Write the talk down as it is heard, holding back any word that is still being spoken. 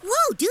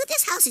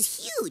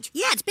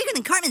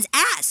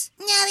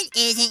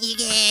isn't, you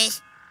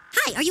guys?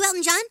 Hi, are you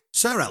Elton John?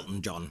 Sir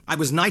Elton John. I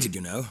was knighted,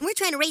 you know. We're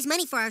trying to raise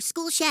money for our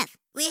school chef.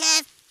 We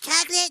have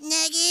chocolate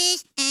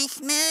nuggets and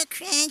smoked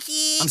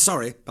crunchies. I'm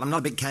sorry, but I'm not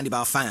a big candy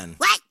bar fan.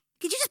 What?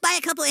 Could you just buy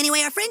a couple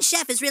anyway? Our friend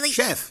Chef is really...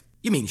 Chef?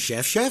 You mean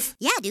Chef?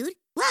 Yeah, dude.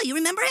 Wow, you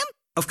remember him?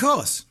 Of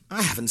course.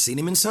 I haven't seen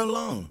him in so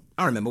long.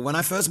 I remember when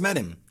I first met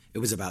him. It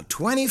was about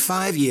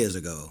 25 years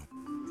ago.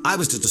 I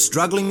was just a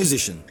struggling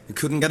musician who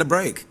couldn't get a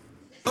break.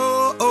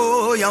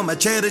 Oh, you're my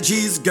cheddar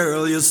cheese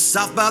girl. You're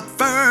soft but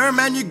firm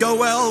and you go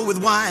well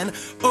with wine.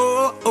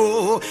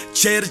 Oh,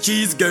 cheddar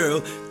cheese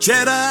girl.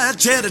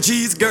 Cheddar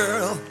cheese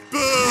girl.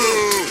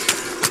 Boo!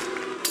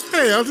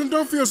 Hey, Elton,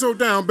 don't feel so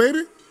down,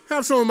 baby.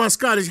 Have some of my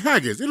Scottish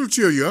haggis. It'll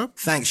cheer you up.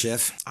 Thanks,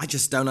 Chef. I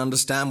just don't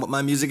understand what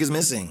my music is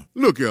missing.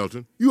 Look,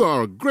 Elton, you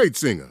are a great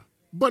singer,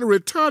 but a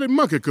retarded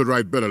monkey could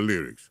write better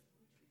lyrics.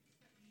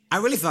 I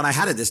really thought I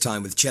had it this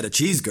time with Cheddar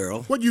Cheese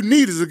Girl. What you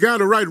need is a guy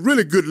to write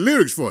really good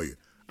lyrics for you.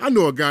 I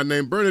know a guy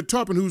named Bernie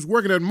Taupin who's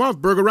working at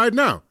Mothburger right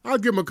now. I'll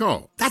give him a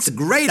call. That's a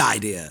great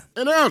idea.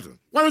 And Elton,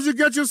 why don't you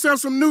get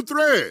yourself some new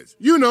threads?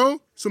 You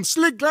know, some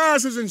slick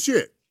glasses and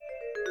shit.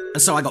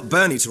 And so I got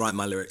Bernie to write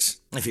my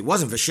lyrics. If it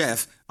wasn't for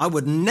Chef, I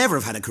would never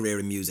have had a career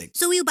in music.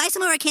 So will you buy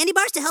some of our candy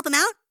bars to help him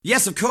out?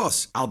 Yes, of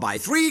course. I'll buy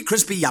 3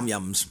 crispy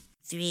yum-yums.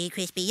 3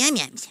 crispy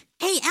yum-yums.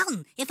 Hey,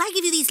 Elton, if I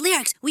give you these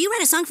lyrics, will you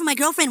write a song for my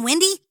girlfriend,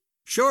 Wendy?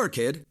 Sure,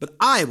 kid, but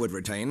I would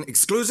retain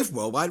exclusive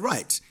worldwide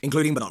rights,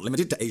 including but not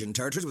limited to Asian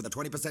territories with a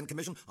 20%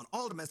 commission on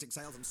all domestic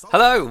sales and...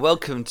 Hello,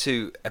 welcome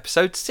to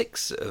episode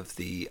 6 of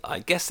the, I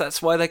guess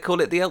that's why they call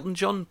it the Elton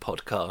John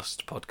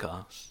podcast.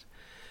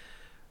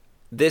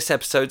 This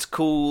episode's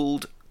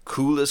called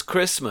Cool as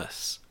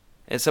Christmas.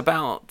 It's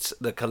about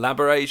the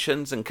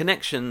collaborations and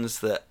connections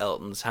that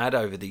Elton's had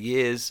over the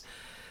years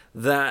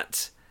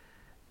that,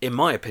 in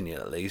my opinion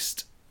at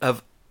least,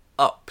 have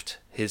upped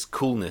his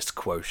coolness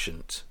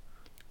quotient.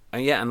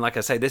 And like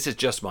I say, this is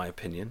just my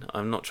opinion.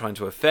 I'm not trying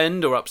to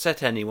offend or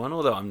upset anyone,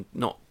 although I'm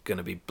not going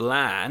to be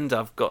bland.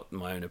 I've got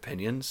my own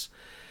opinions.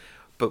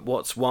 But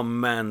what's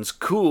one man's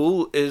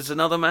cool is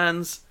another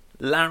man's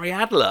Larry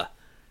Adler.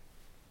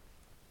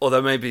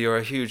 Although maybe you're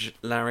a huge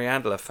Larry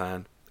Adler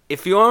fan.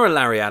 If you are a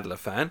Larry Adler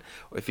fan,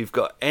 or if you've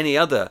got any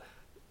other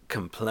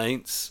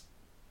complaints,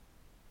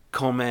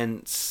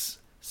 comments,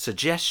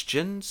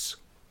 suggestions,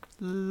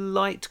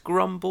 light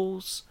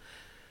grumbles,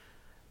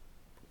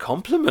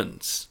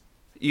 compliments,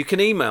 you can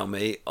email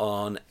me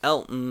on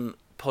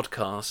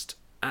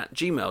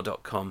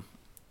eltonpodcast@gmail.com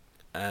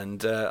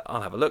and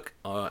I'll have a look.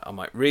 I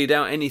might read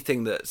out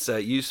anything that's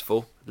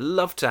useful.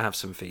 Love to have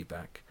some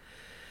feedback.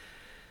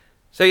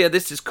 So yeah,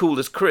 this is Cool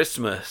as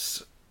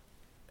Christmas.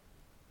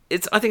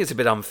 I think it's a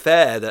bit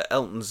unfair that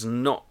Elton's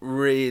not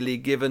really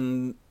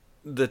given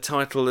the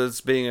title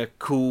as being a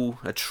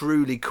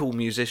truly cool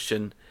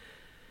musician.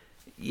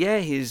 Yeah,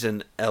 he's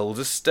an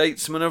elder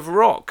statesman of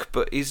rock,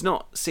 but he's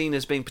not seen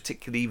as being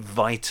particularly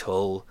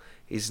vital.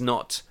 He's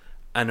not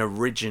an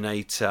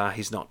originator.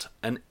 He's not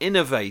an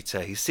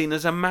innovator. He's seen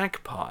as a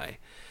magpie.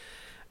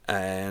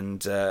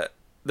 And the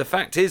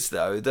fact is,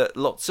 though, that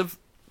lots of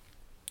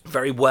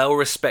very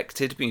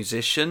well-respected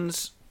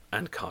musicians,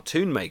 and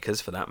cartoon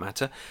makers for that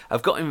matter,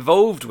 have got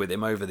involved with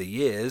him over the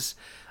years.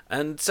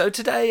 And so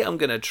today I'm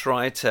going to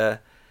try to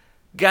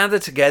gather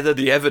together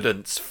the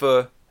evidence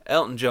for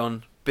Elton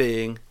John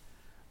being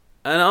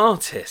an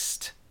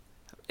artist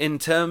in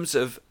terms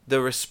of the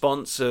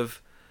response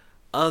of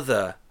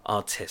other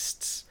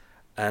artists.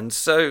 And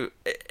so,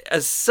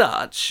 as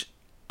such,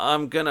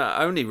 I'm going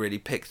to only really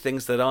pick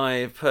things that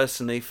I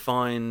personally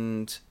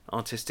find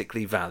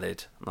artistically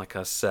valid, like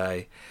I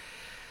say.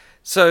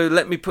 So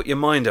let me put your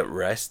mind at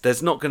rest.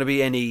 There's not going to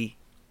be any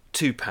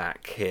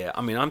Tupac here.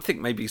 I mean, I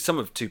think maybe some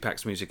of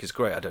Tupac's music is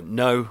great. I don't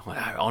know.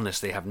 I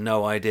honestly have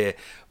no idea.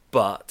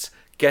 But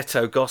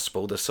Ghetto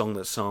Gospel, the song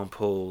that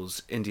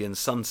samples Indian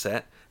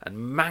Sunset and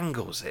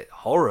mangles it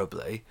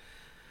horribly,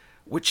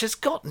 which has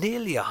got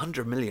nearly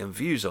 100 million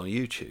views on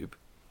YouTube,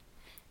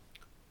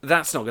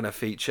 that's not going to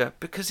feature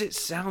because it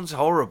sounds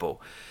horrible.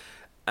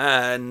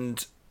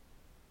 And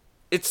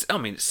it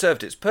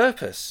served its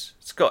purpose.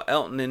 It's got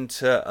Elton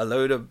into a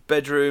load of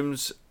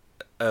bedrooms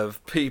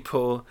of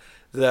people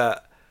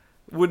that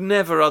would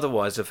never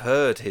otherwise have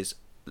heard his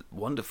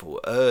wonderful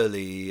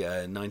early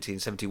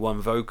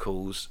 1971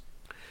 vocals.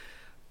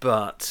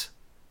 But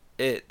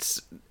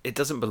it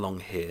doesn't belong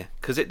here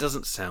because it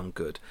doesn't sound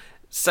good.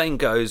 Same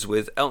goes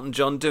with Elton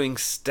John doing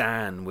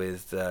Stan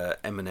with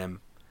Eminem.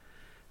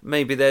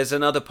 Maybe there's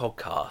another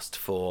podcast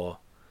for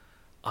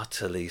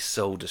utterly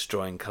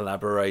soul-destroying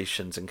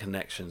collaborations and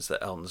connections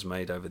that Elton's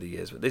made over the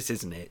years, but this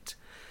isn't it.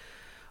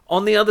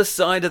 On the other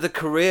side of the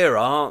career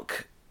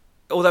arc,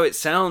 although it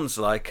sounds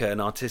like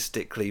an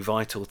artistically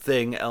vital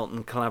thing,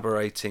 Elton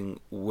collaborating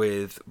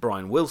with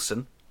Brian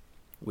Wilson,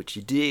 which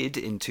he did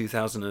in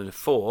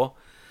 2004,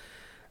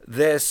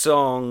 their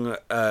song,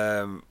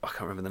 I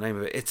can't remember the name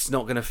of it, it's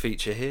not going to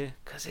feature here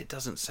because it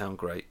doesn't sound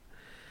great.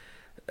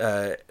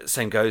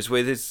 Same goes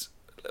with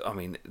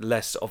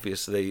less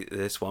obviously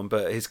this one,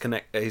 but his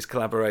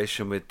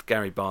collaboration with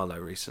Gary Barlow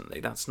recently,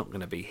 that's not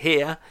going to be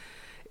here.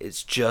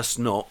 It's just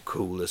not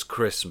cool as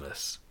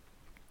Christmas.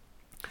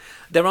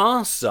 There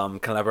are some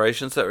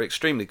collaborations that are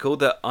extremely cool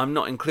that I'm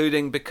not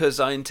including because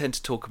I intend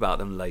to talk about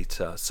them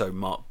later. So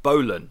Mark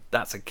Bolan,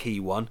 that's a key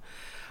one.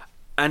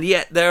 And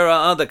yet there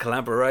are other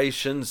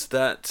collaborations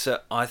that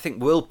I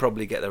think will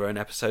probably get their own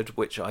episode,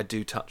 which I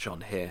do touch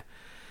on here.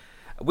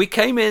 We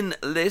came in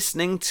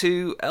listening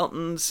to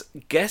Elton's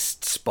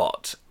guest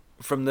spot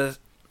from the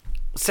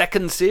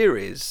second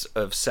series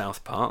of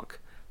South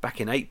Park back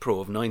in April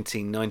of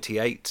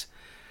 1998.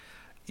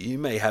 You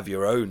may have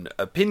your own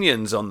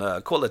opinions on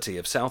the quality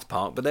of South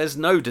Park, but there's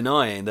no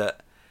denying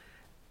that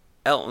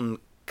Elton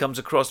comes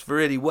across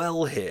really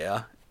well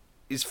here.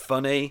 He's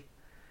funny,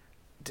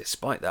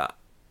 despite that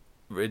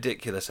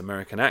ridiculous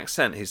American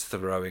accent he's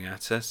throwing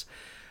at us.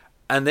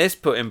 And this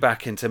put him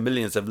back into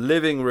millions of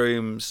living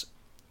rooms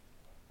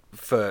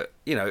for,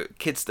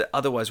 kids that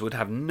otherwise would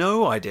have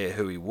no idea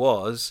who he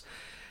was.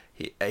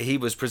 He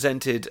was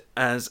presented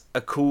as a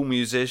cool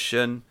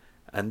musician,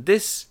 and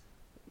this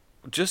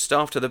just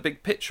after the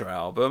Big Picture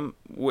album,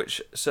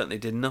 which certainly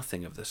did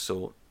nothing of the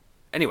sort.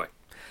 Anyway,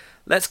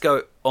 let's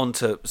go on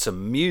to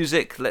some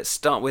music. Let's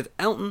start with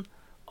Elton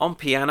on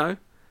piano,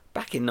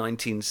 back in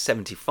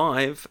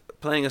 1975,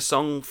 playing a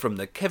song from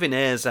the Kevin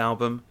Ayers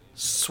album,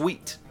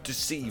 Sweet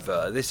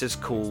Deceiver. This is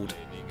called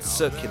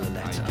Circular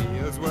Letter.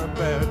 Ideas were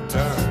better,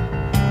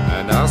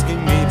 and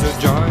asking me to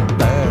join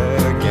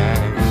their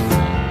gang.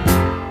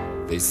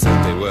 They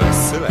said they were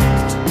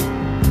select.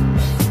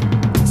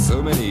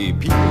 So many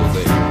people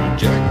they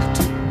reject.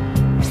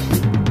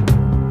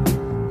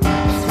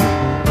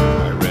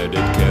 I read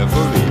it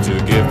carefully to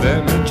give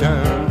them a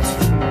chance.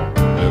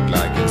 Looked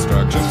like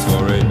instructions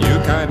for a new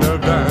kind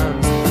of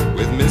dance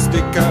with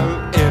mystical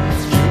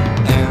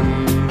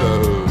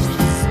innuendos.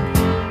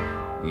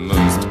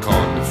 Most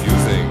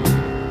confusing,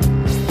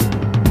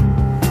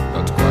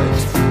 but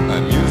quite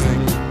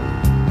amusing.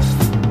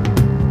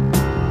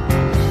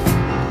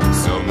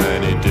 So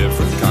many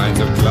different kinds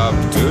of club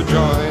to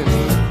join.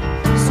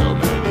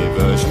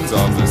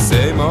 Of the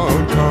same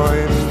old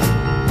coin.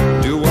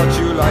 Do what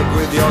you like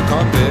with your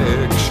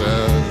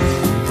convictions.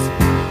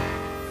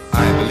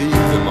 I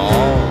believe them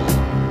all.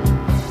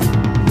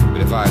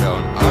 But if I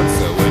don't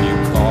answer when you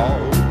call,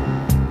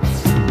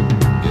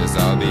 guess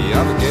I'll be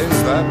up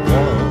against that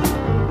wall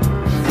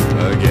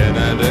again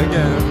and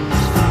again.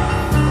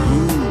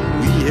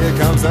 Ooh, here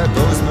comes that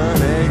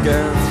postman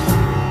again.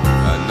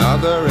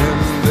 Another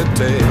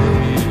invitation.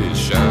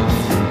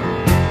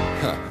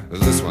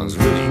 This one's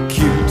really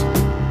cute.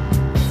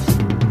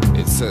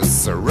 Says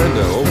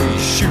surrender or we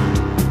shoot.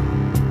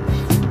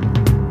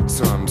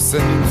 So I'm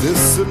sending this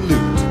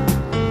salute,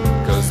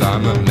 'cause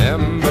I'm a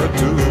member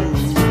too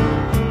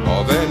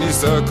of any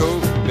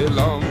circle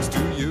belongs to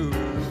you.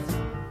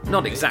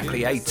 Not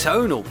exactly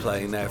atonal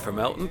playing there from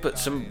Elton, but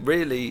some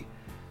really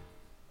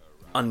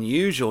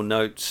unusual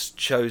notes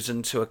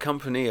chosen to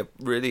accompany a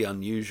really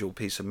unusual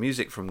piece of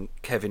music from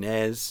Kevin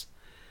Ayers.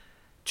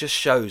 Just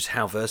shows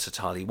how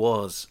versatile he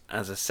was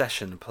as a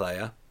session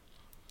player.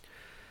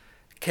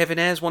 Kevin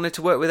Ayers wanted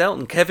to work with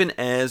Elton. Kevin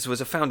Ayers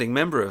was a founding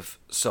member of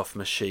Soft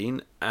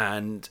Machine,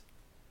 and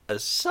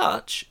as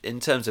such, in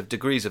terms of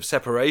degrees of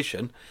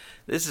separation,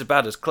 this is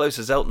about as close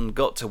as Elton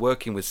got to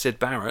working with Syd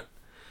Barrett.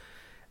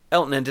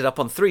 Elton ended up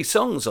on 3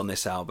 songs on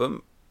this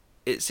album.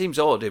 It seems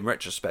odd in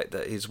retrospect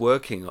that he's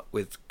working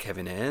with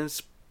Kevin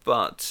Ayers,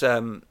 but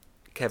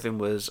Kevin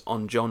was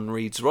on John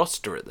Reid's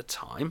roster at the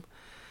time,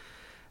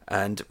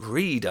 and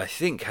Reid, I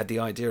think, had the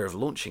idea of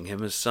launching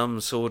him as some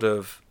sort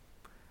of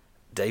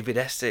David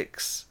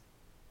Essex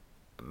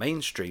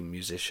mainstream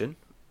musician.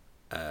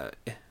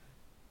 It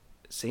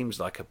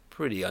seems like a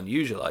pretty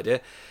unusual idea.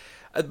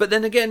 But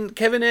then again,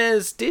 Kevin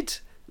Ayers did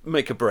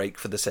make a break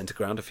for the centre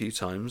ground a few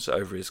times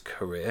over his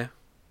career.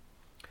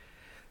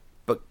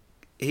 But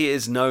he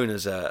is known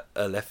as a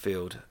left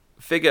field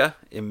figure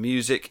in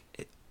music.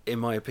 In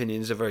my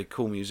opinion, he's a very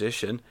cool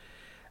musician.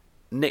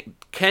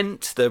 Nick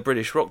Kent, the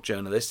British rock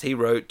journalist, he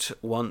wrote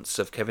once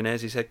of Kevin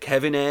Ayers, he said,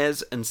 Kevin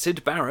Ayers and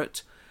Syd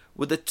Barrett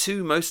were the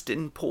 2 most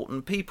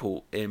important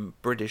people in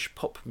British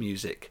pop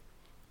music.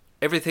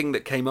 Everything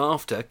that came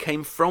after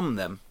came from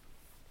them.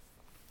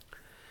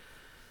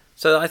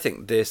 So I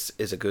think this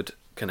is a good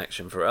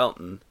connection for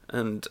Elton,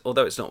 and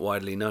although it's not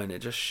widely known, it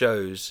just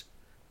shows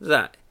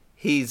that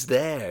he's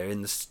there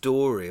in the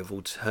story of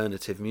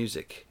alternative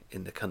music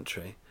in the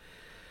country.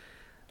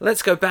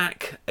 Let's go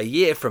back a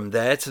year from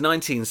there to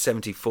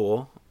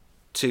 1974,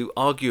 to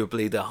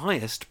arguably the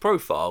highest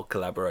profile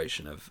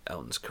collaboration of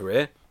Elton's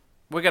career.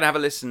 We're going to have a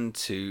listen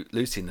to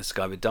Lucy in the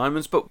Sky with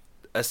Diamonds, but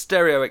a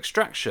stereo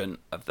extraction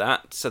of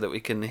that so that we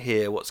can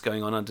hear what's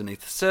going on underneath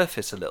the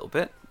surface a little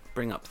bit.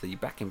 Bring up the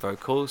backing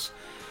vocals,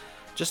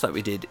 just like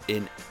we did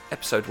in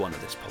episode 1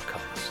 of this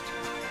podcast.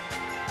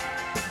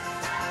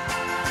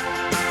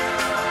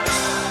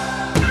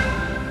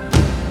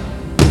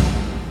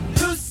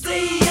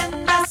 Lucy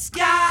in the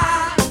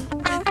sky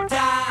with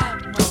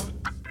diamonds.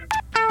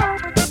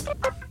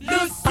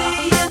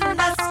 Lucy in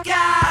the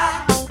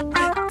sky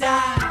with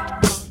diamonds.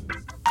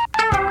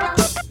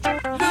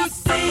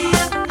 Lucy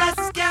in the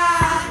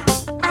sky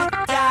with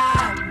diamonds.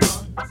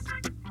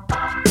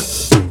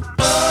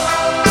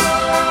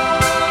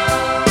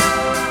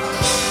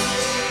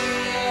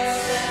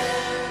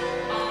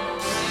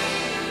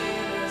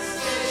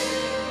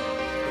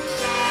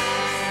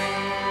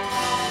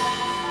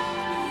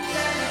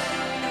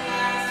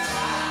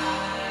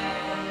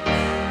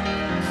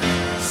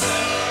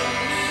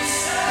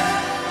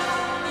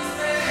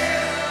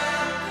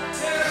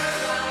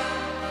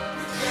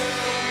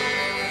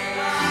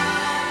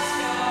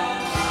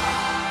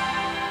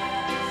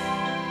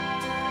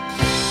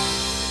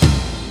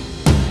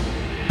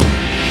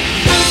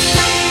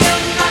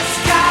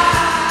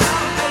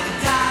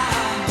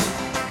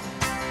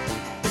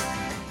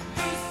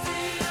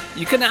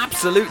 can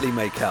absolutely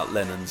make out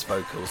Lennon's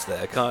vocals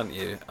there, can't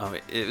you? I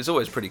mean, it was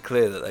always pretty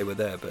clear that they were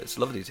there, but it's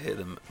lovely to hear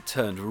them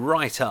turned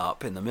right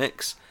up in the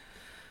mix.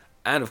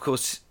 And of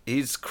course,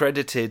 he's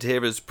credited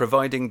here as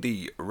providing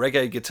the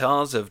reggae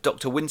guitars of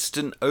Dr.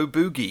 Winston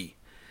O'Boogie.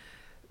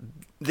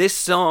 This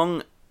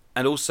song,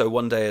 and also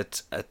One Day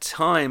at a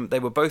Time, they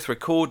were both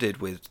recorded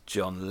with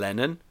John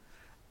Lennon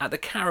at the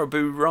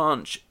Caribou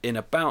Ranch in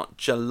about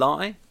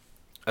July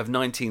of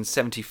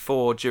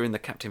 1974 during the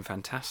Captain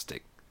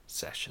Fantastic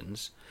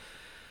sessions.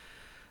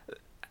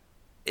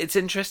 It's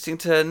interesting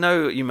to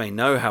know, you may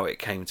know how it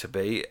came to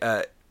be.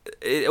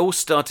 It all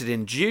started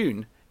in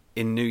June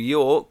in New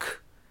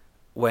York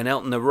when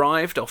Elton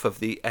arrived off of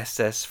the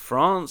SS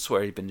France,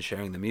 where he'd been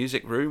sharing the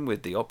music room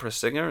with the opera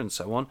singer and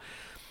so on.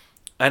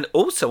 And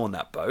also on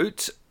that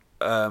boat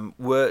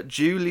were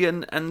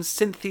Julian and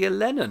Cynthia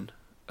Lennon,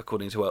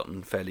 according to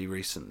Elton fairly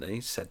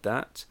recently, said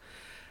that.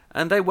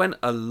 And they went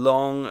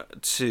along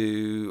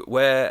to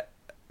where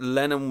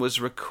Lennon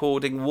was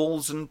recording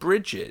Walls and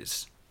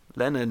Bridges.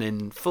 Lennon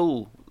in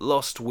full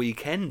Lost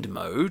Weekend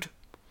mode.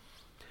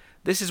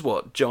 This is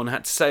what John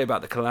had to say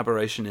about the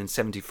collaboration in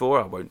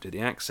 74. I won't do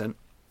the accent.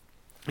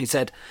 He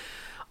said,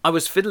 I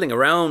was fiddling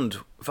about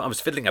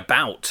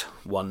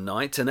one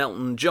night, and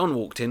Elton John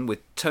walked in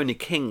with Tony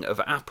King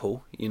of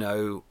Apple, you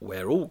know,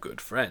 we're all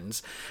good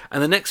friends,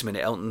 and the next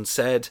minute Elton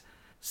said,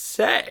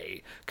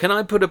 say, can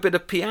I put a bit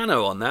of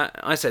piano on that?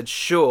 I said,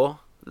 sure,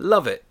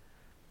 love it.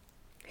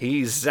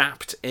 He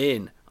zapped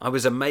in. I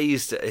was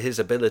amazed at his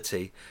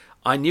ability.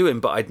 I knew him,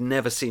 but I'd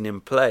never seen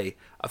him play.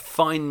 A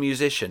fine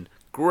musician,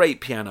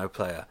 great piano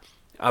player.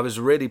 I was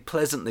really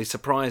pleasantly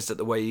surprised at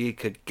the way he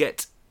could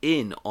get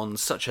in on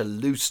such a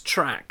loose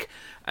track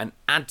and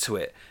add to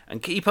it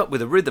and keep up with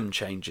the rhythm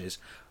changes,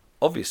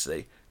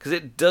 obviously, because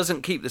it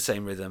doesn't keep the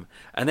same rhythm.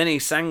 And then he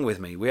sang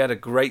with me. We had a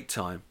great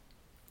time.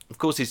 Of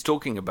course, he's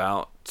talking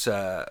about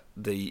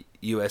the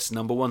US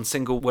 #1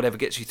 single, Whatever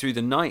Gets You Through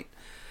the Night.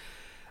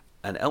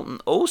 And Elton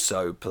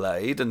also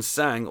played and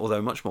sang,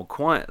 although much more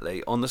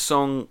quietly, on the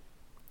song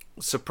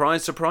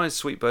Surprise, Surprise,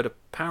 Sweet Bird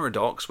of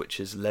Paradox, which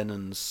is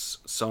Lennon's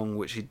song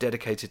which he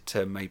dedicated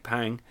to May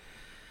Pang.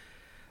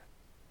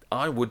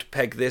 I would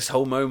peg this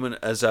whole moment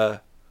as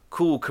a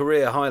cool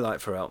career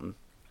highlight for Elton.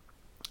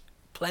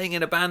 Playing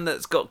in a band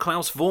that's got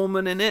Klaus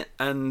Voormann in it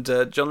and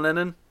John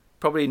Lennon,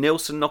 probably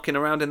Nilsson knocking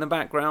around in the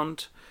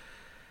background.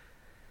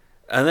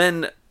 And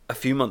then a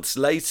few months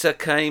later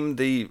came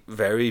the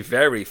very,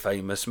 very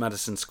famous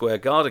Madison Square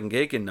Garden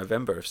gig in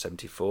November of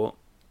 74.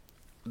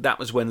 That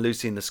was when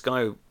Lucy in the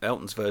Sky,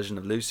 Elton's version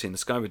of Lucy in the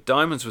Sky with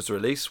Diamonds, was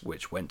released,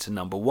 which went to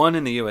 #1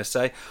 in the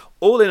USA.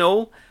 All in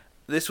all,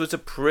 this was a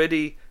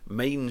pretty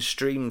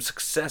mainstream,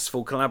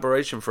 successful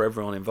collaboration for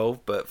everyone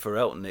involved, but for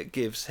Elton, it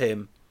gives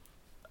him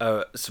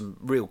some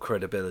real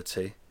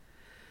credibility.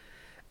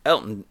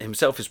 Elton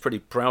himself is pretty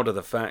proud of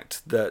the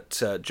fact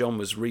that John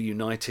was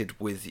reunited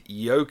with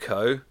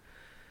Yoko,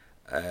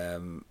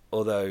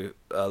 although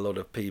a lot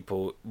of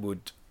people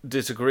would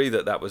disagree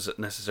that that was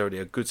necessarily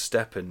a good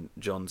step in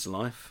John's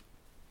life.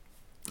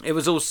 It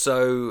was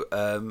also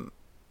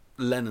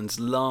Lennon's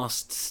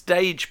last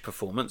stage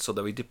performance,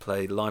 although he did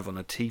play live on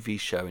a TV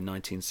show in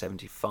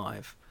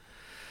 1975.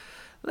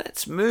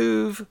 Let's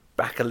move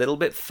back a little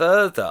bit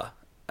further.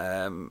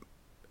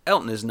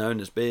 Elton is known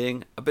as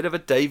being a bit of a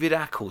David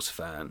Ackles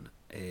fan.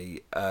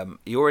 He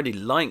already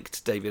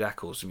liked David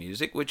Ackles'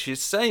 music, which is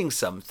saying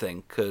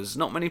something, because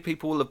not many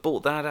people will have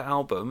bought that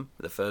album,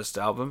 the first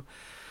album,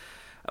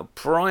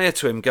 prior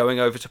to him going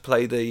over to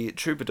play the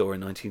Troubadour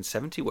in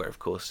 1970, where, of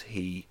course,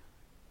 he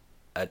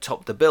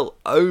topped the bill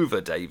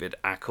over David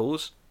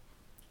Ackles.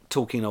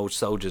 Talking Old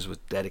Soldiers was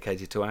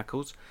dedicated to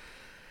Ackles.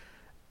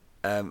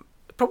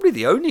 Probably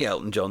the only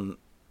Elton John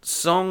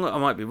song, I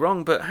might be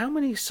wrong, but how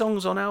many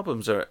songs on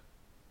albums are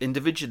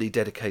individually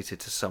dedicated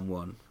to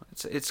someone?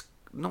 It's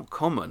not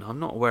common. I'm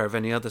not aware of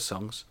any other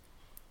songs.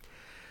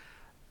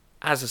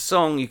 As a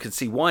song, you can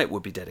see why it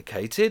would be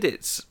dedicated.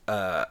 It's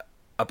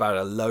about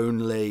a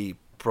lonely,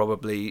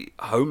 probably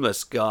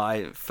homeless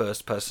guy,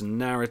 first-person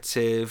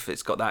narrative.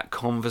 It's got that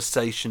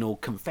conversational,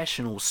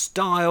 confessional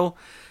style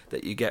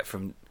that you get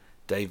from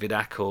David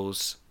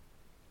Ackles.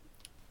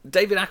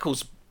 David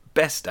Ackles'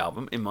 best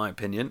album, in my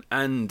opinion,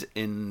 and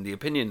in the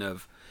opinion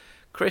of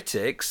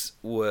critics,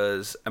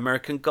 was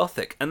American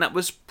Gothic, and that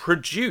was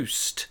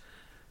produced,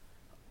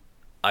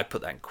 I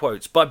put that in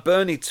quotes, by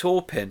Bernie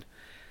Taupin.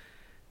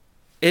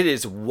 It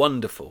is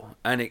wonderful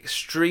and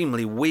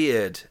extremely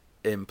weird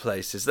in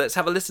places. Let's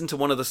have a listen to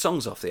one of the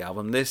songs off the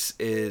album. This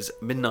is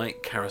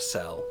Midnight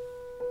Carousel.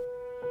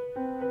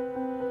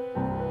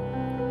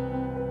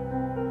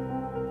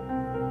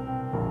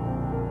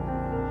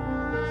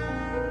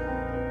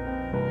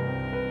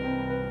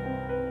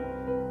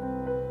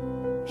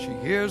 She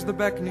hears the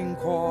beckoning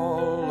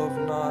call of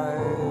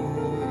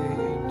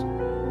night,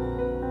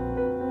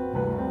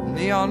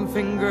 neon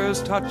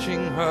fingers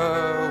touching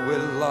her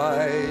with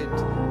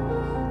light.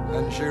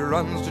 And she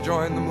runs to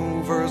join the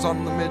movers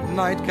on the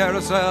midnight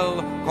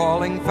carousel,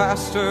 calling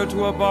faster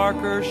to a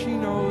barker she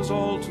knows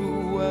all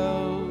too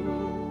well.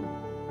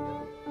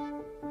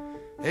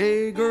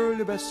 Hey girl,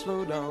 you best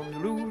slow down, you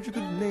lose your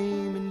good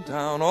name in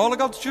town. All of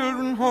God's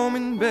children home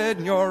in bed,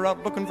 and you're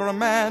out looking for a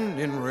man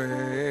in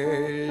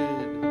red.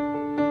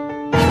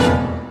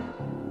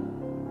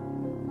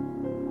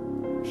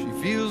 She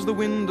feels the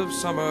wind of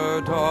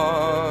summer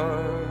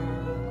dark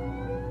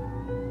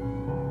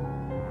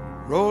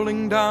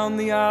rolling down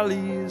the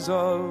alleys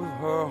of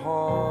her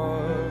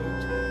heart.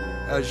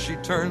 As she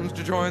turns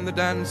to join the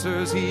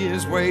dancers, he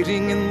is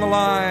waiting in the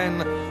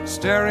line,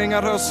 staring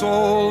at her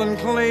soul and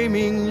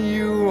claiming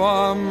you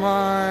are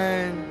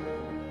mine.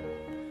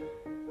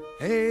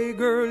 Hey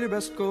girl, you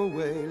best go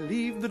away,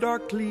 leave the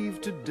dark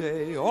cleave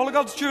today. All of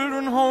God's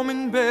children home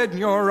in bed, and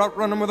you're out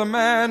running with a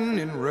man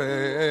in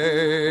red.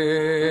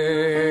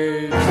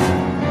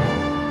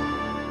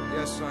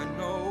 Yes, I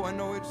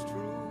know it's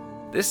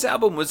true. This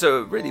album was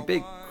a really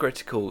big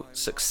critical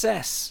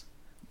success,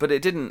 but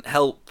it didn't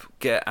help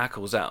get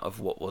Ackles out of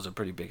what was a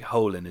pretty big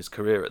hole in his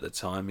career at the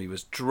time. He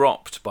was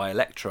dropped by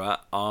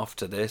Elektra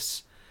after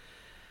this.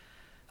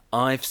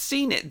 I've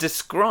seen it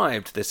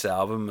described, this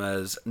album,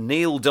 as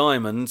Neil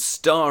Diamond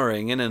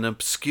starring in an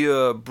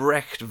obscure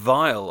Brecht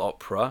Weill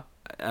opera,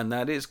 and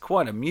that is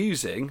quite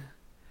amusing,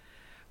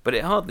 but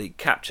it hardly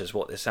captures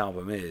what this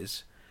album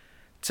is.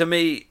 To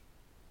me,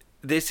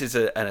 this is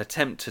an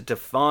attempt to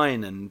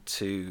define and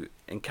to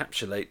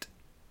encapsulate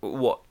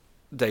what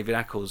David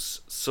Ackles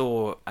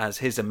saw as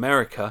his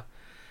America,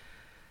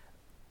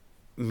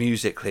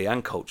 musically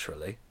and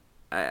culturally.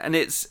 And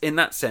it's, in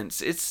that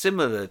sense, it's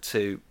similar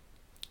to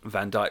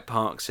Van Dyke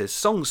Parks'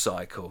 Song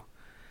Cycle.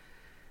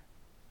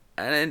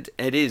 And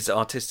it is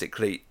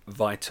artistically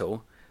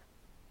vital.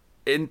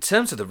 In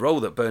terms of the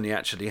role that Bernie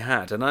actually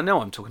had, and I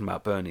know I'm talking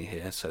about Bernie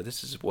here, so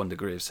this is one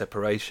degree of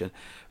separation.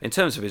 In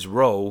terms of his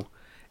role,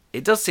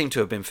 it does seem to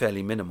have been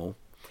fairly minimal.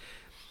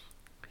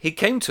 He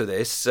came to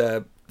this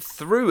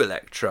through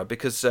Elektra,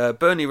 because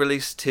Bernie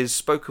released his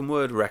spoken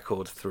word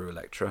record through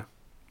Elektra.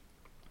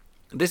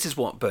 This is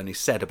what Bernie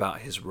said about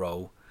his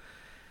role.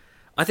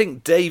 I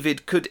think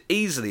David could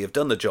easily have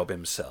done the job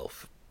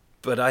himself,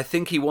 but I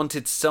think he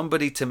wanted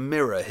somebody to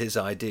mirror his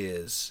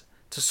ideas,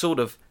 to sort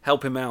of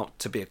help him out,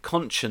 to be a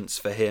conscience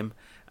for him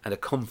and a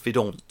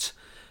confidant,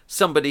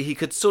 somebody he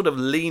could sort of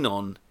lean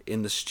on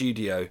in the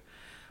studio.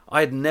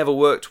 I had never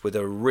worked with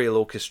a real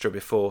orchestra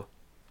before.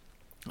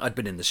 I'd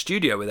been in the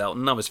studio with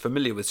Elton. I was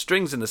familiar with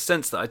strings in the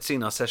sense that I'd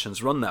seen our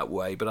sessions run that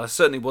way, but I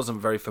certainly wasn't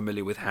very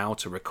familiar with how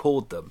to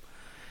record them.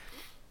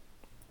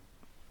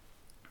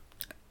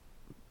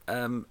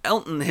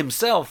 Elton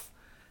himself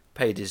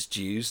paid his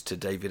dues to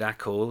David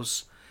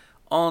Ackles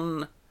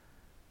on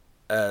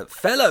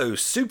fellow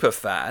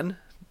superfan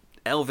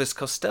Elvis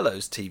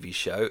Costello's TV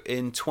show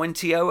in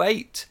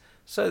 2008.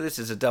 So this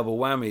is a double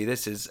whammy.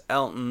 This is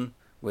Elton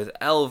with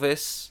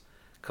Elvis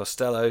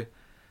Costello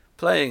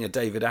playing a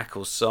David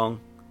Ackles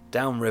song,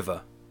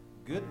 Downriver.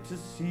 Good to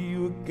see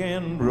you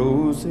again,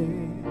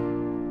 Rosie.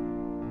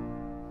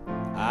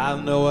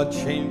 I know I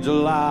changed a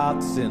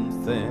lot since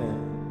then,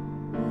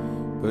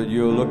 but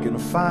you're looking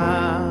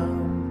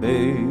fine,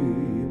 babe.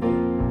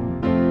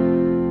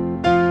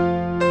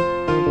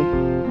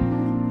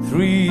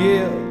 3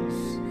 years,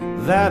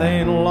 that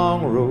ain't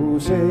long,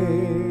 Rosie.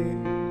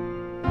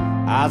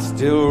 I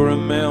still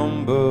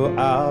remember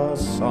our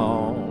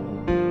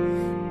song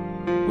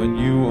when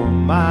you were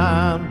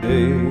mine,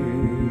 babe.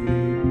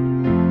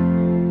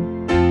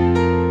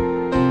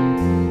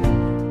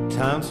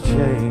 Times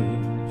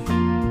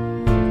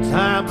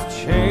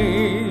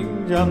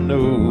change, I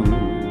know,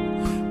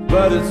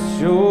 but it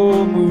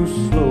sure moves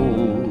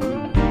slow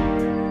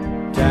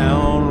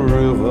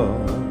downriver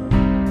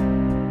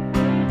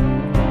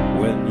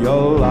when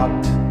you're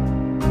locked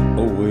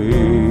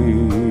away.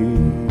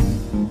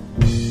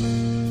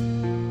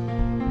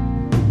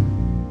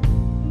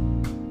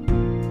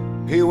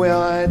 Hey,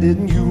 why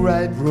didn't you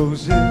write,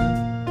 Rosie?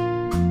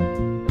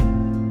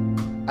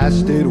 I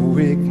stayed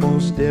awake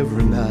most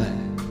every night,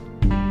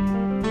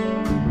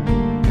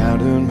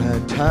 counting my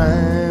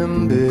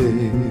time,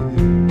 babe.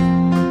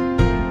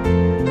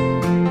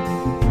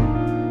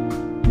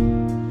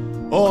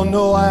 Oh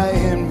no, I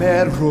ain't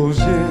mad,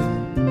 Rosie.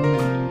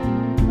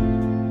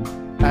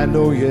 I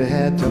know you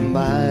had to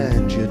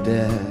mind your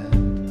dad,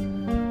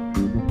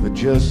 but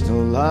just a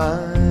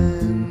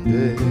line,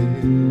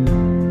 babe.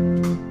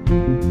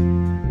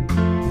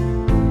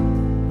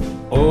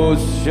 Oh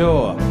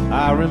sure,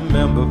 I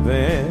remember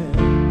Ben.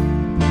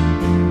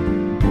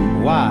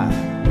 Why,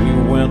 we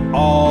went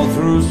all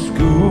through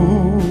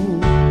school.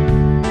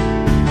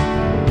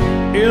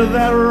 Is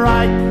that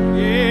right?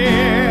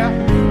 Yeah.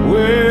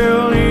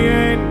 Well, he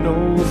ain't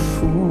no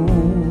fool.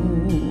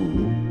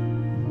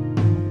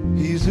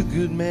 He's a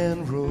good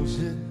man,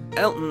 Rosie.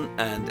 Elton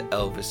and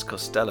Elvis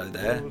Costello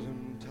there.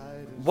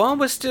 While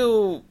we're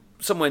still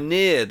somewhere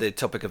near the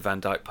topic of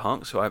Van Dyke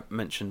Parks, who I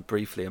mentioned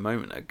briefly a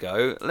moment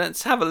ago,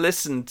 let's have a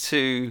listen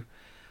to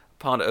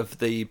part of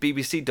the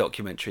BBC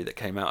documentary that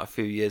came out a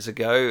few years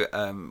ago.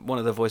 One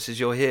of the voices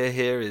you'll hear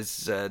here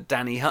is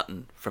Danny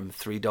Hutton from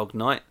Three Dog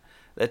Night.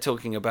 They're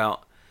talking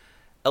about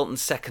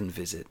Elton's second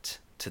visit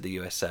to the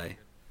USA.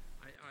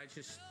 I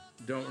just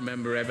Don't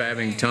remember ever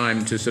having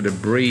time to sort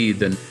of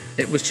breathe, and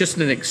it was just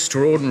an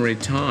extraordinary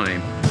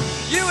time.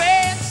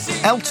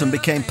 Elton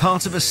became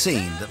part of a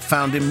scene that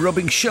found him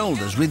rubbing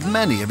shoulders with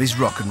many of his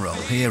rock and roll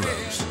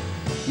heroes.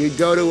 You'd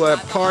go to a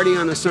party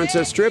on the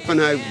Sunset Strip,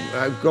 and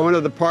I go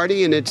into the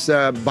party, and it's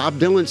Bob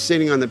Dylan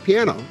sitting on the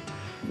piano.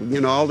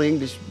 You know, all the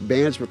English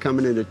bands were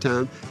coming into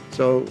town,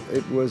 so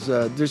it was,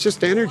 there's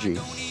just energy.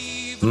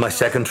 My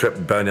second trip,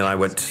 Bernie and I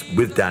went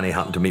with Danny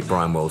Hutton to meet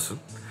Brian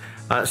Wilson.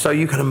 So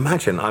you can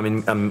imagine, I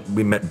mean,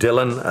 we met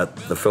Dylan at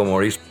the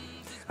Fillmore East,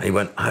 and he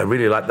went, I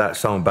really like that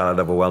song, Ballad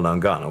of a Well-Known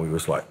Gun, and we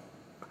was like,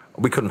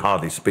 we couldn't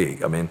hardly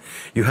speak. I mean,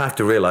 you have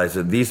to realize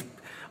that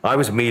I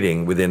was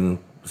meeting within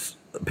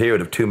a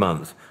period of 2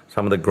 months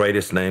some of the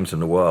greatest names in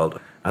the world,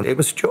 and it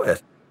was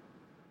joyous.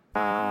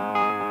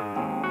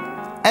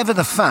 Ever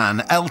the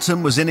fan,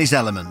 Elton was in his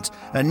element,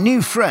 and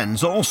new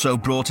friends also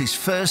brought his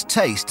first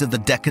taste of the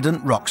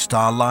decadent rock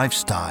star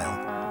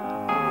lifestyle.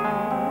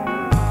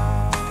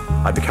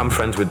 I'd become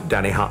friends with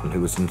Danny Hutton,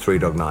 who was in Three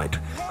Dog Night,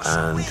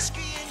 and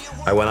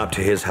I went up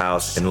to his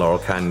house in Laurel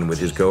Canyon with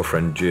his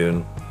girlfriend,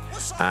 June,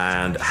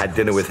 and had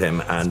dinner with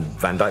him and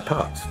Van Dyke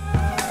Parks.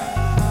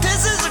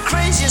 This is the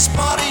craziest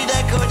party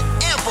that could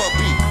ever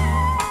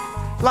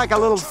be. Like a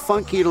little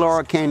funky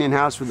Laurel Canyon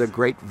house with a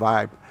great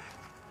vibe.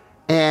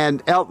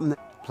 And Elton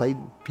played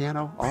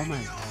piano all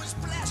night.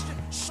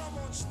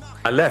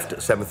 I left at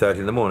 7:30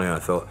 in the morning, and I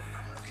thought,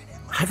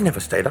 I've never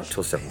stayed up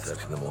till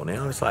 7:30 in the morning.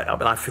 I was like,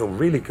 I feel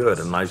really good.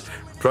 And I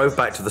drove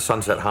back to the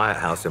Sunset Hyatt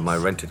house in my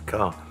rented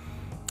car.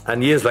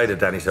 And years later,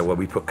 Danny said, well,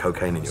 we put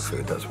cocaine in your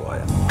food, that's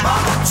why.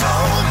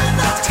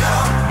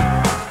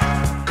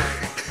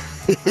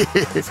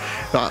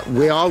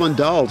 We all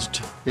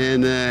indulged,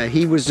 and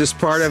he was just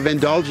part of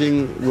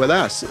indulging with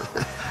us.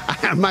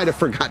 I might have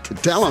forgot to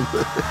tell him.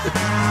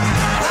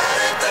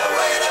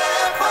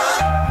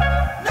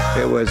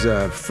 It was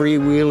a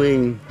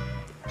freewheeling,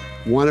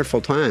 wonderful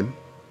time,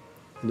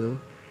 you know,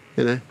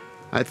 and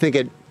I think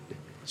it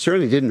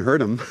certainly didn't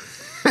hurt him.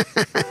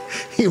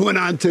 He went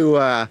on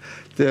to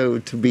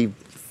be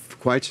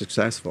quite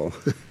successful.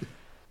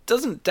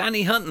 Doesn't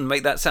Danny Hutton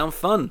make that sound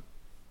fun?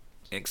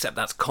 Except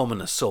that's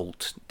common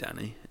assault,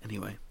 Danny,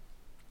 anyway.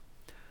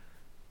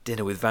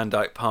 Dinner with Van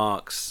Dyke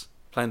Parks,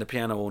 playing the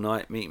piano all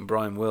night, meeting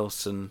Brian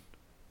Wilson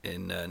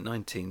in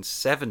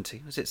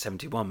 1970. Was it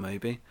 71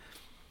 maybe?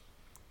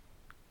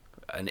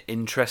 An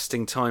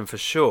interesting time for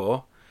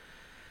sure.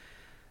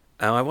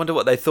 I wonder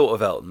what they thought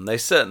of Elton. They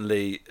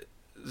certainly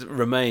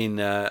remain...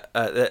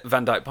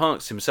 Van Dyke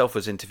Parks himself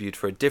was interviewed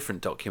for a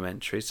different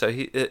documentary, so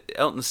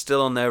Elton's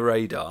still on their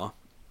radar.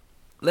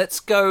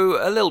 Let's go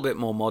a little bit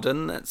more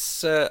modern.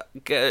 Let's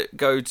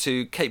go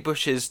to Kate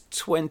Bush's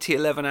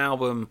 2011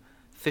 album,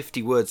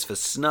 50 Words for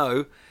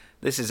Snow.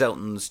 This is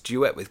Elton's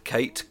duet with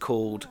Kate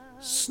called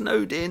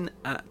Snowed In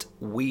at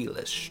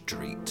Wheeler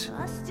Street.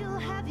 I still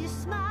have your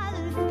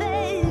smiling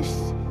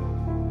face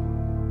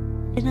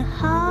in a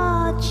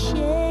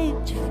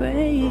heart-shaped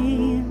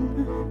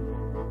frame.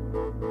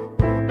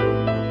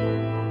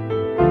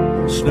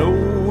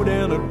 Snowed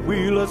in at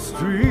Wheeler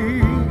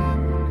Street,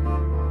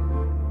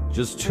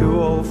 just two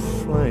old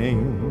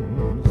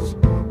flames,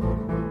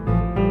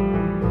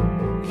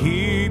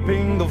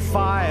 keeping the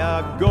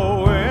fire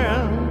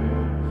going.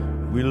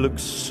 We look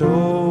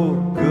so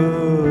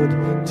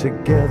good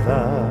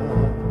together.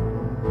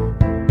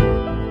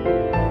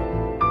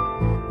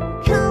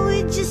 Can't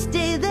we just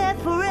stay there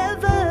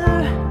forever?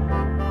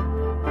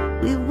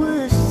 We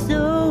were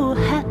so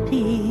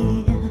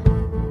happy.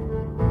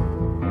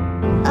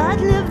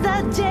 I'd live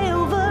that day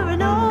over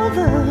and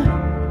over,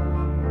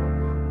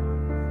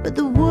 but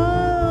the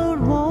world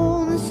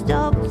won't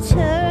stop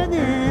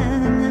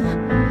turning.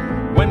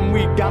 When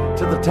we got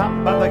to the top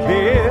of the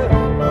hill,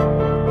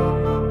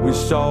 we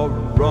saw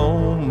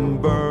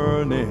Rome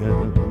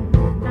burning.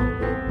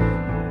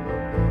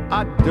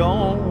 I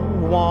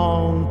don't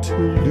want to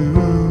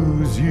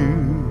lose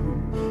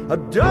you. I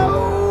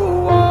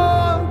don't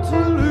want to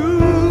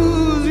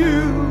lose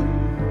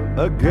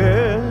you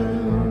again.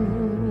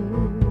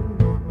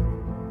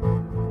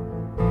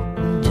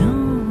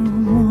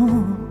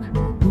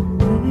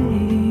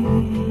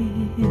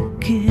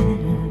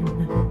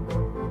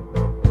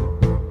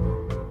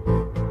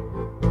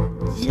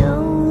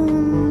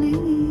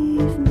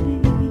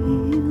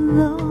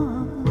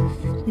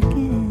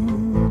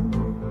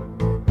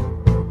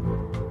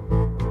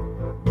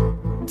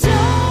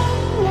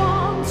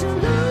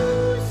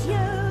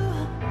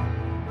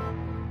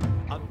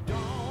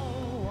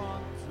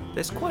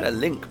 There's quite a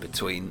link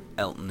between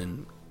Elton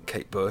and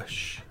Kate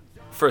Bush.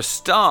 For a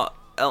start,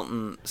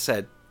 Elton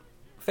said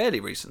fairly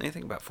recently, I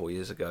think about 4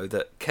 years ago,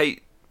 that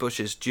Kate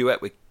Bush's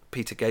duet with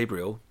Peter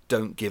Gabriel,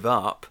 Don't Give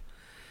Up,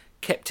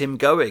 kept him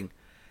going,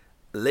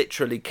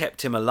 literally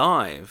kept him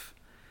alive.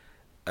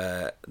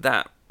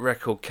 That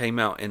record came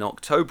out in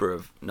October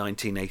of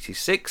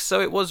 1986, so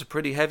it was a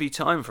pretty heavy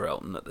time for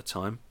Elton at the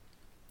time.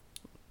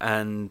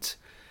 And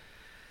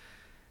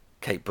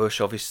Kate Bush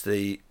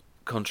obviously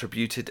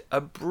contributed a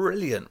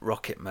brilliant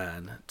Rocket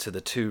Man to the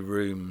Two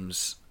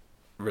Rooms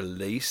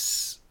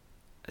release.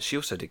 She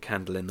also did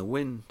Candle in the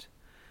Wind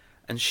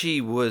And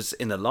she was,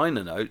 in the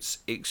liner notes,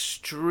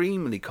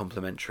 extremely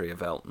complimentary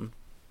of Elton,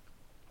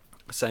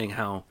 saying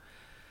how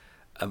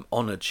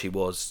honoured she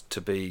was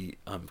to be,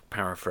 I'm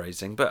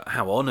paraphrasing, but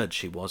how honoured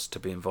she was to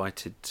be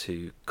invited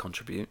to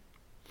contribute.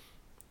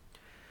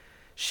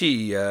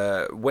 She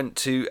went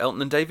to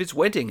Elton and David's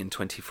wedding in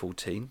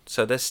 2014,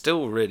 so they're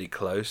still really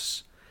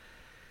close.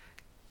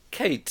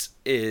 Kate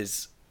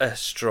is a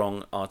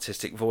strong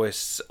artistic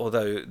voice,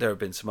 although there have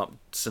been some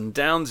ups and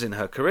downs in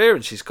her career,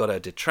 and she's got her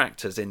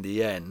detractors. In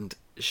the end,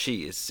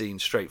 she is seen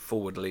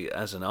straightforwardly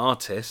as an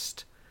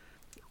artist,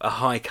 a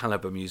high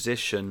caliber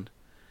musician.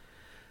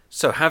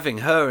 So having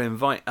her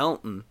invite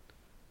Elton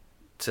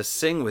to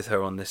sing with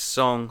her on this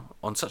song,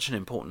 on such an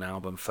important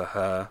album for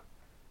her,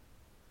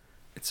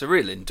 it's a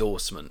real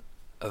endorsement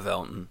of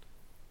Elton.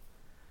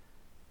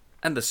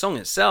 And the song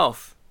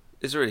itself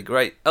is really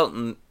great.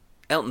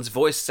 Elton's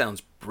voice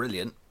sounds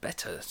brilliant,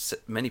 better,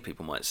 many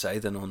people might say,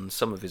 than on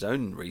some of his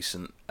own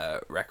recent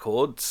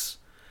records.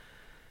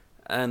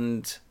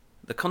 And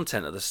the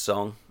content of the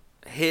song,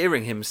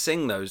 hearing him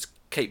sing those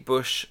Kate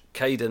Bush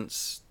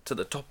cadence to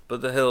the top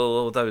of the hill,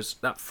 or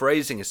that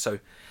phrasing is so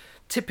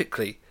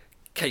typically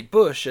Kate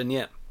Bush, and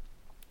yet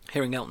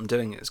hearing Elton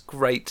doing it is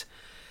great.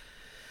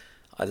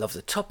 I love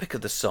the topic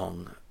of the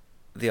song.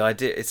 The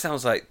idea, it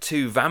sounds like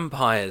two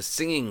vampires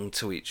singing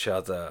to each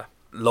other,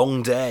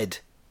 long dead,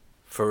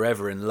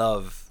 forever in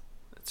love.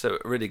 It's a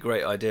really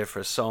great idea for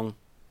a song,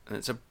 and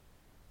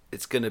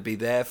it's going to be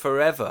there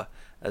forever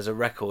as a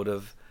record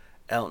of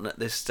Elton at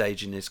this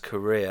stage in his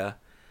career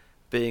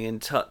being in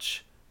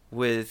touch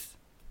with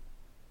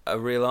a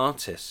real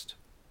artist.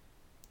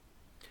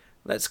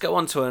 Let's go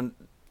on to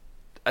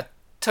a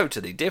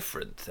totally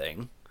different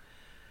thing.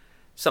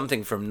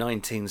 Something from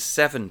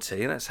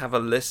 1970. Let's have a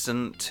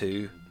listen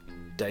to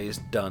Day Is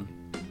Done.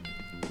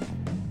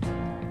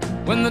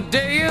 When the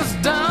day is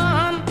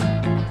done,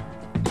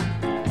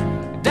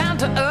 down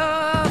to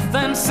earth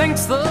and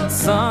sinks the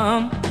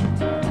sun,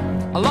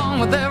 along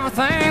with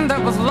everything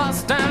that was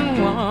lost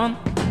and won.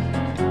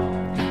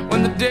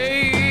 When the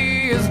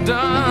day is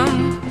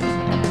done,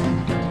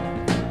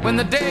 when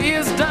the day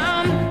is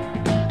done,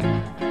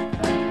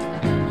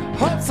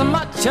 hope so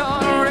much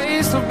your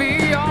race will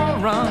be all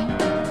run.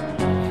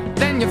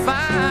 Then you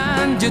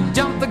find you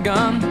jumped the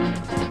gun,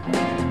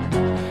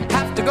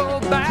 have to go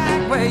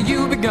back where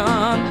you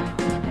begun.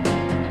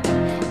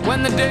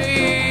 When the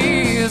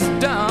day is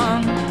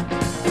done,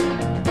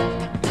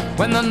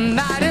 when the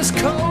night is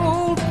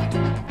cold,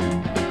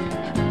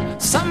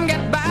 some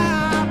get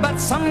by but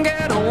some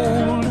get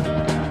old,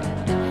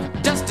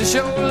 just to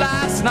show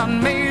life's not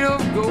made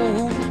of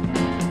gold.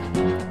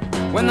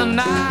 When the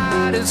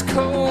night is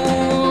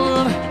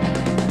cold,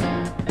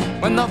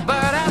 when the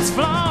bird has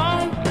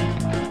flown,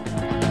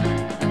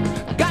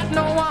 got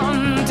no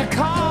one to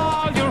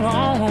call your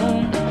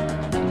own,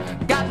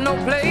 got no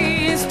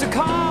place to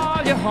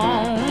call your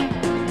home,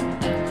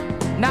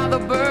 now the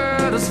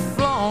bird has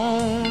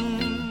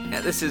flown.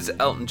 Yeah, this is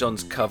Elton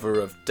John's cover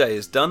of Day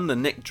Is Done, the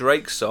Nick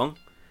Drake song,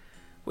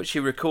 which he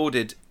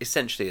recorded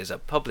essentially as a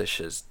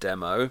publisher's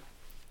demo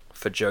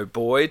for Joe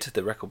Boyd,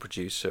 the record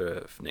producer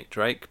of Nick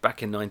Drake,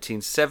 back in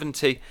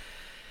 1970.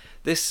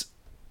 This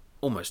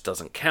almost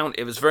doesn't count.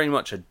 It was very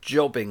much a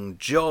jobbing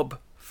job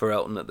for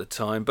Elton at the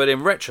time, but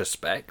in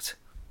retrospect,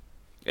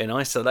 in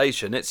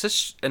isolation,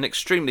 it's an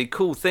extremely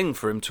cool thing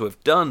for him to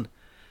have done.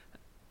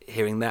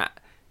 Hearing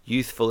that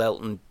youthful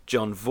Elton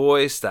John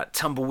voice, that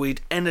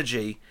tumbleweed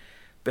energy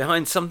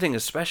behind something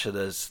as special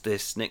as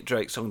this Nick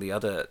Drake song, the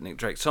other Nick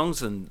Drake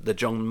songs, and the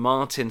John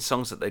Martin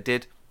songs that they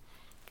did.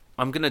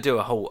 I'm going to do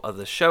a whole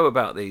other show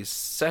about these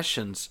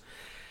sessions,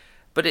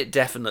 but it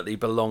definitely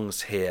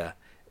belongs here.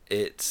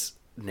 It's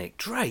Nick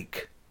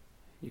Drake.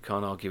 You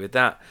can't argue with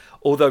that.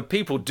 Although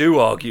people do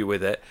argue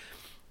with it.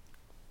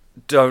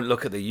 Don't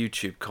look at the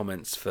YouTube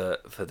comments for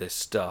this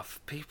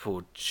stuff.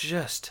 People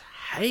just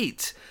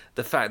hate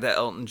the fact that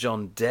Elton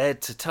John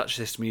dared to touch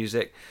this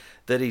music,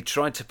 that he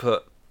tried to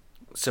put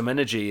some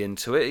energy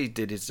into it. He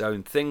did his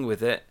own thing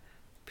with it.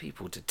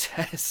 People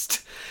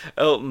detest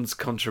Elton's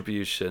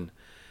contribution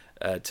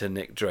to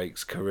Nick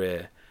Drake's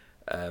career.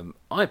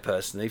 I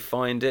personally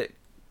find it,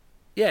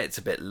 it's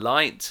a bit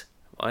light.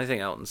 I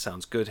think Elton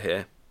sounds good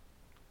here.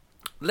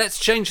 Let's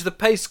change the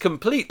pace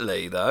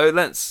completely, though.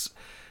 Let's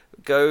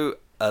go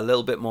a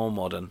little bit more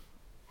modern.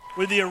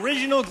 With the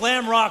original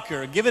glam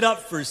rocker, give it up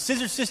for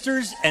Scissor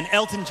Sisters and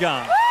Elton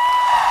John.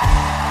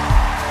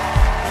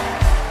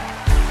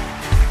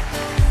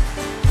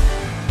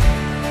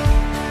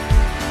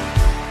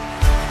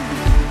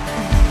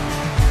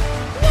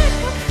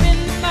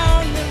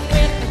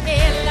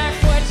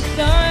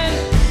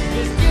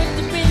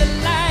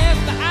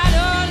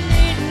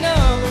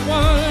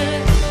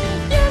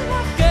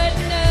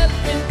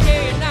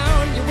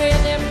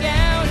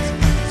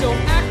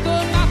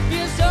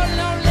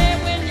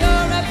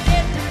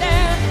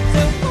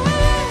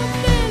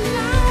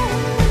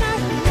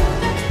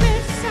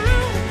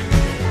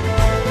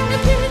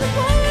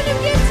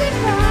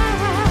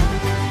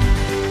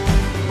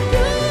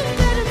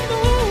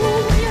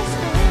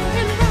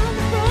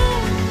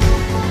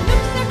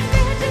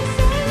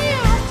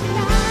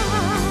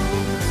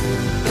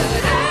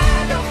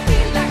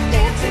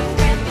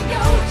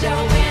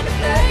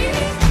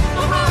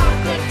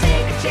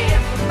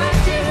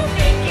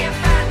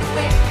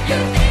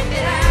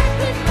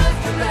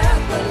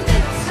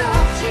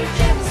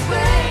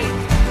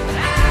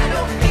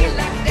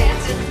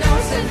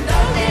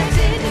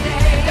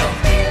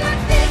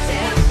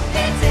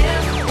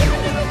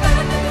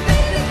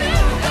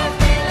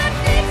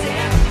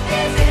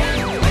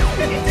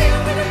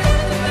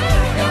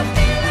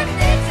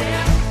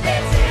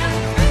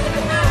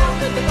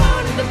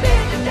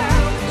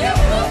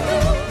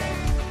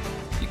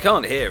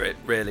 can't hear it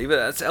really, but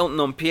that's Elton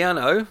on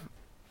piano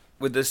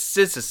with the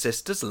Scissor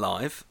Sisters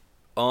live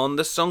on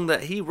the song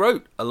that he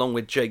wrote along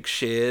with Jake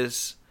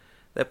Shears.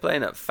 They're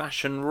playing at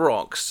Fashion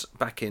Rocks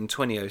back in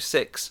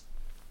 2006.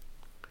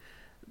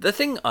 The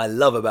thing I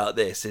love about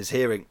this is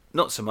hearing,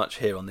 not so much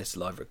here on this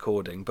live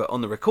recording, but on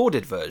the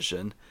recorded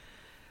version,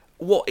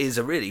 what is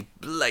a really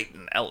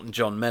blatant Elton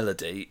John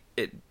melody.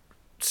 It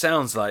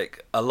sounds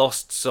like a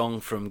lost song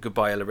from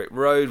Goodbye Yellow Brick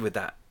Road with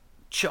that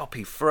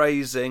choppy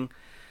phrasing,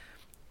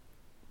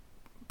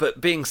 but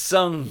being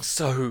sung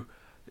so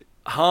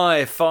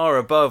high, far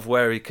above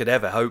where he could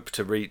ever hope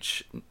to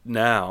reach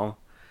now.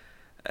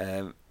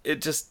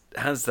 It just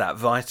has that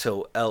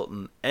vital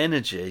Elton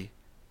energy,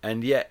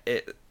 and yet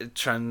it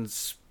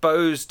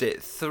transposed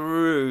it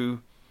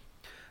through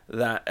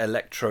that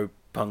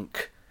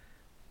electro-punk,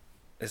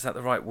 is that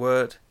the right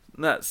word?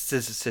 That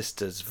Scissor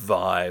Sisters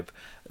vibe.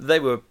 They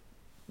were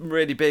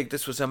really big.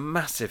 This was a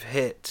massive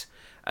hit,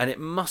 and it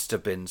must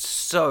have been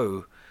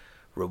so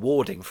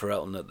rewarding for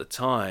Elton at the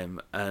time,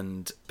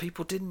 and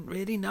people didn't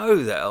really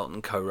know that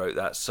Elton co-wrote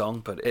that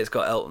song, but it's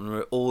got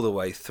Elton all the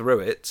way through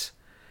it.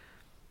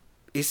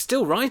 He's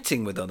still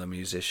writing with other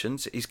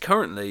musicians. He's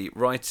currently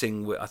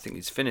writing with, I think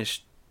he's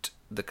finished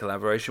the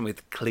collaboration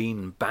with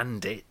Clean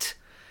Bandit.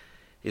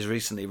 He's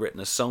recently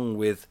written a song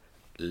with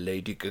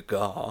Lady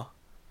Gaga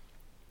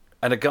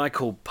and a guy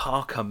called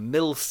Parker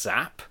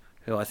Millsap,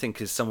 who I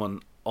think is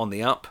someone on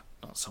the up,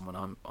 not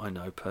someone I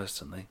know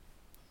personally.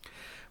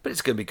 But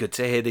it's going to be good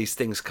to hear these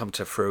things come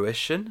to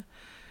fruition,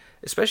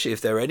 especially if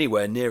they're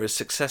anywhere near as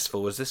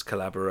successful as this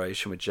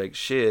collaboration with Jake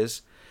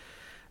Shears.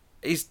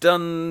 He's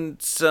done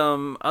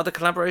some other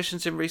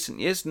collaborations in recent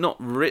years, not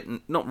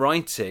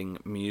writing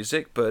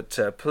music, but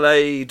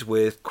played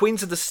with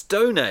Queens of the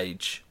Stone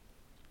Age,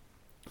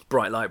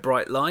 Bright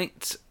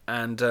Light,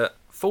 and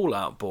Fall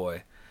Out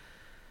Boy.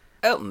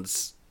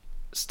 Elton's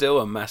still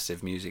a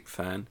massive music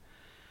fan,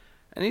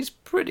 and he's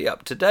pretty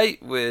up to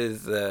date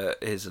with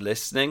his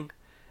listening.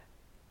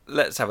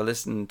 Let's have a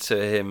listen to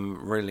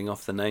him reeling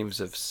off the names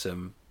of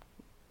some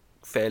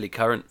fairly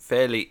current,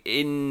 fairly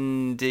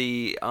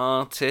indie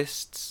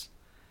artists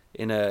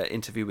in an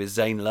interview with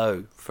Zane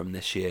Lowe from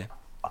this year.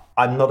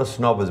 I'm not a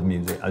snob with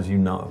music, as you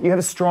know. You have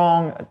a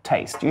strong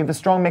taste. You have a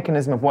strong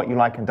mechanism of what you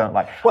like and don't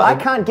like. Well, I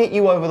can't get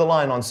you over the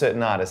line on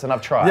certain artists, and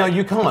I've tried. No,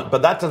 you can't,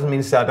 but that doesn't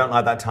mean to say I don't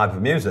like that type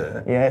of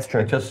music. Yeah, it's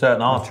true. It's just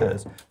certain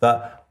artists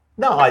that,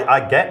 no,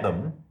 I get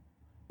them,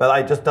 but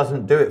it just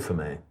doesn't do it for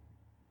me.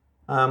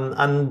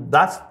 And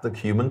that's the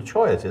human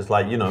choice. It's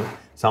like,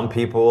 some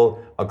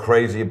people are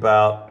crazy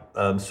about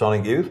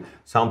Sonic Youth.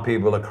 Some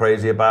people are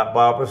crazy about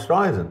Barbra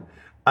Streisand.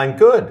 And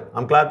good,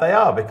 I'm glad they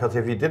are, because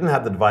if you didn't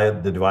have the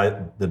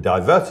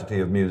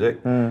diversity of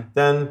music,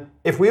 then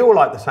if we all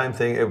like the same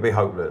thing, it would be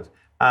hopeless.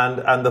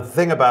 And the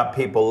thing about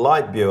people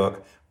like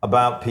Björk,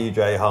 about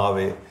PJ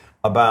Harvey,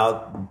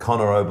 about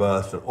Conor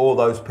Oberst, and all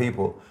those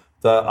people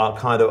that are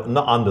kind of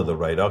not under the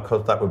radar,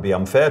 because that would be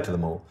unfair to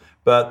them all,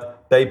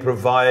 but they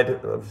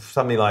provide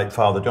something like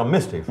Father John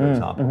Misty, for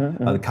example,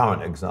 the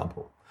current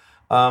example.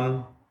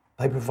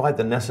 They provide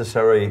the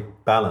necessary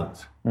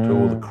balance to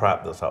all the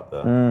crap that's up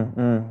there.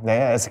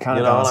 Yeah, it's a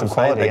counterbalance of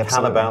quality.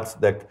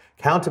 They're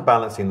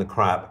counterbalancing the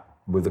crap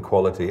with the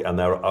quality and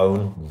their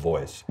own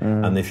voice.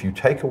 And if you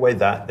take away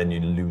that, then you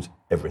lose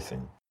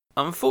everything.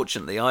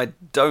 Unfortunately, I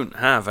don't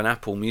have an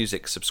Apple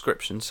Music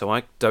subscription, so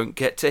I don't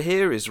get to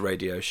hear his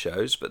radio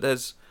shows, but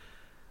there's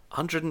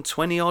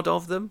 120 odd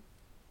of them.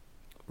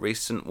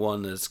 Recent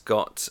one has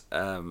got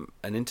an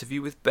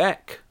interview with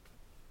Beck,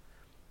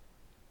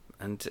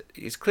 and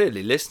he's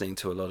clearly listening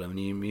to a lot of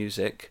new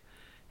music.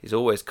 He's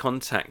always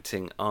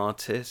contacting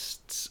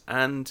artists,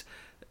 and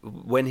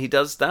when he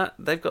does that,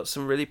 they've got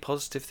some really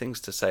positive things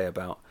to say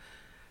about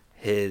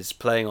his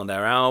playing on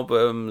their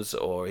albums,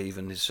 or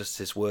even just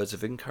his words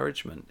of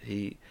encouragement.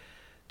 He,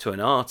 to an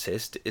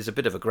artist, is a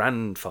bit of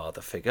a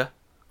father figure.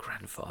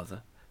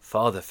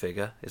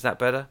 Is that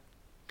better?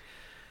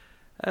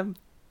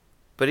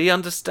 But he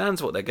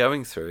understands what they're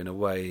going through in a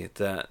way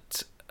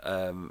that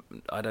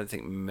I don't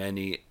think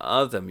many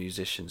other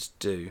musicians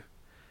do,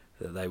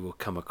 that they will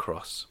come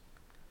across.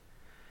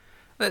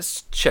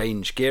 Let's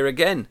change gear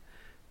again.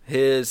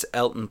 Here's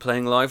Elton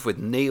playing live with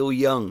Neil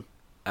Young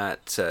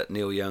at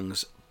Neil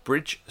Young's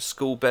Bridge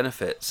School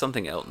Benefit,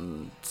 something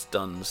Elton's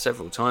done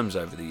several times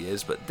over the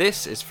years, but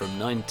this is from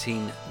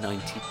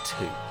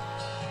 1992.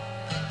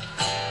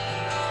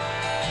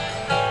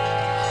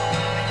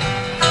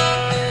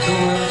 The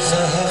words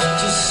I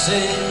have to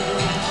say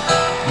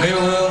may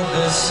well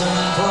be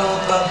simple,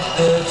 but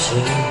they're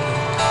true.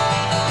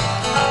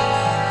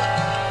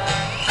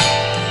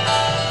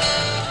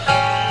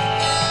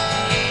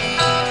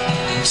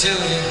 Until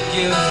you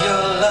give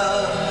your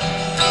love,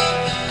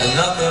 and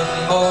nothing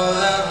more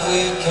that we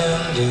can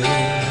do.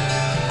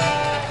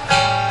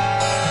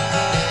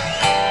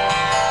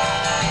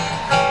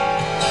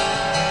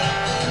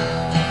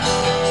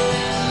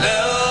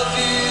 Love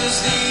is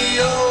the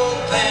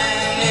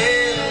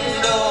opening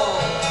door.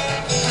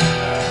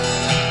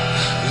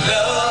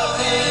 Love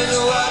is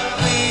what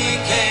we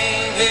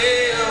came here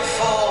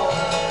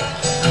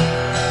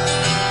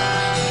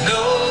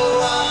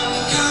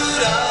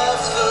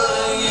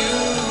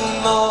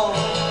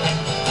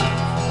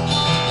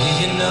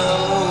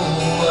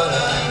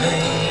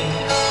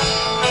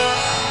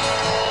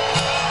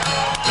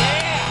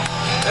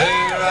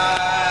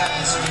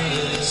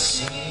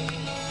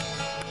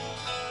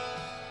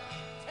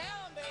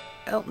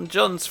Elton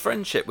John's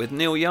friendship with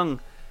Neil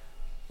Young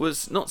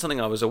was not something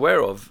I was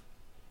aware of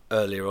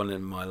earlier on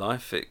in my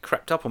life. It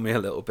crept up on me a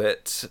little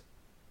bit.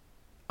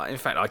 In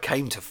fact, I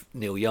came to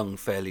Neil Young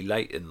fairly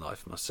late in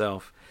life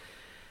myself.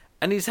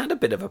 And he's had a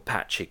bit of a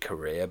patchy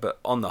career, but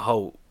on the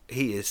whole,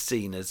 he is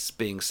seen as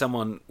being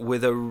someone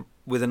with an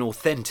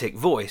authentic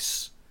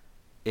voice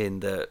in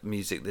the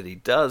music that he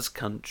does.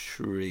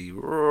 Country,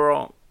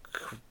 rock,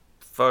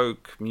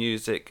 folk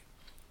music.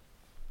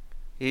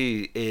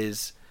 He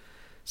is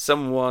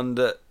someone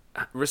that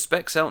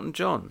respects Elton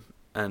John,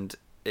 and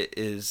it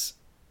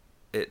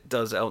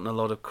does Elton a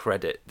lot of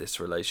credit, this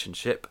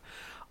relationship.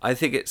 I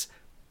think it's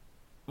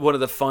one of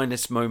the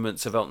finest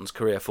moments of Elton's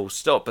career, full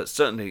stop, but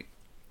certainly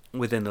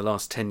within the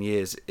last 10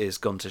 years is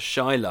Gone to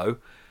Shiloh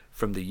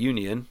from the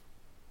Union.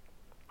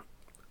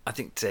 I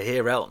think to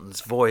hear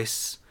Elton's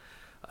voice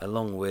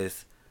along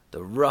with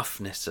the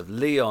roughness of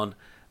Leon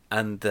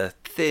and the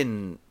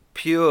thin,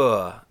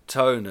 pure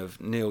tone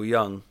of Neil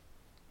Young,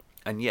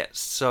 and yet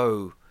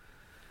so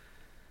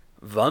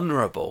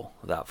vulnerable,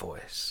 that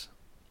voice.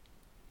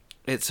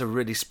 It's a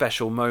really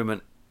special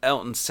moment.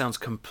 Elton sounds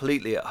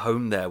completely at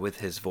home there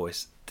with his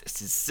voice.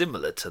 This is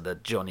similar to the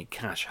Johnny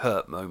Cash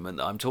Hurt moment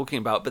that I'm talking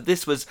about, but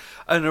this was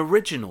an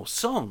original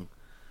song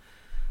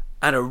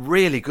and a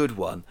really good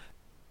one,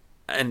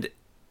 and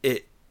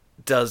it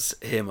does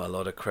him a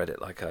lot of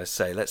credit, like I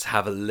say. Let's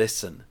have a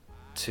listen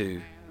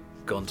to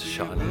Gone to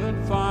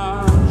Shiloh.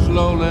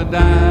 Slowly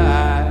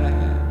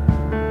die.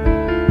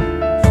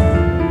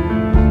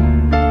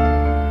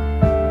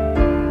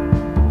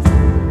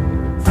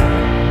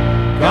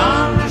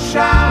 Gone to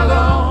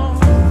Shiloh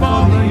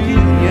for the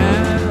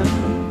Union,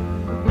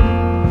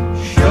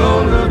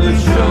 shoulder to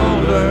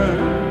shoulder,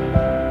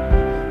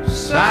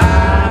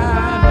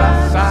 side by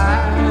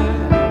side.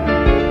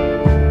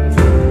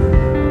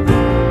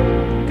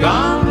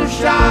 Gone to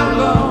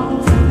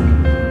Shiloh,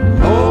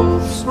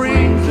 hope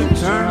springs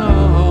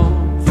eternal,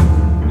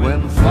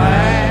 when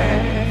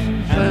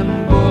flash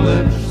and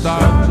bullets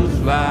start to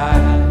fly.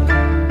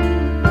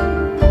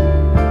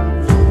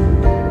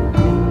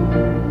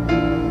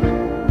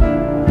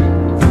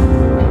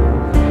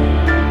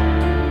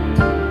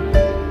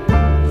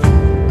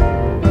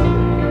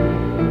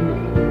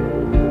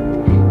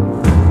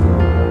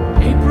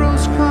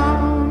 April's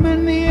calm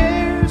and the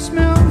air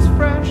smells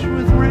fresh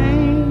with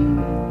rain.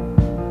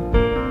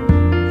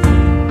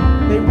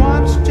 They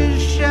watched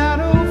his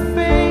shadow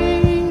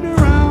fade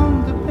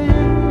around the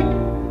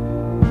bend.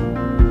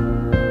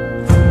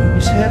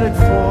 He's headed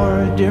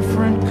for a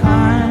different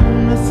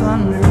kind of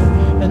thunder,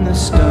 and the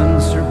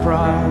stunned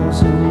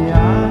surprise in the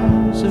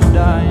eyes of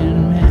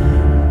dying men.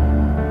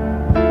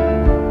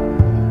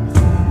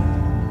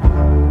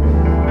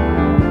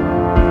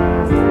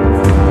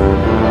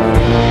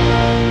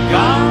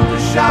 Gone to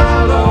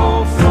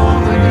Shiloh for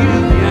the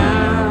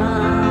Union,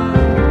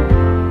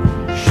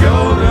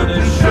 shoulder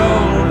to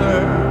shoulder,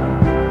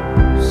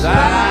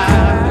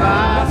 side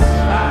by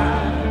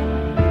side.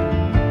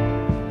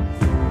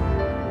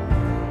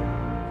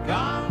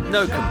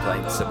 No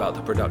complaints about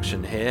the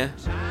production here.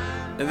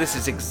 And this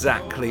is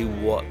exactly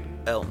what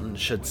Elton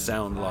should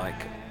sound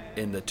like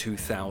in the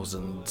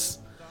 2000s,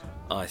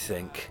 I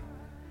think.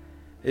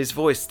 His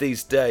voice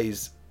these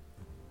days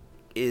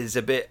is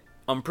a bit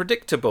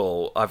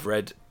unpredictable. I've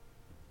read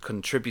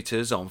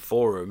contributors on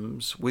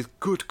forums with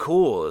good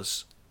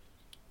cause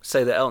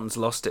say that Elton's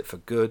lost it for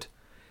good.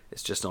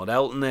 It's just not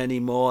Elton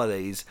anymore, that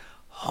he's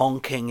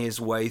honking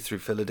his way through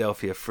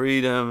Philadelphia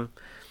Freedom,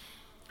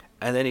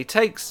 and then he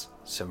takes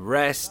some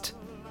rest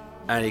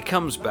and he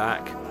comes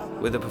back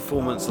with a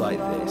performance like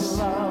this.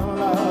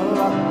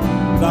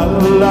 La la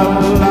la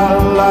la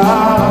la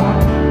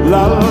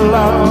la la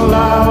la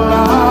la la.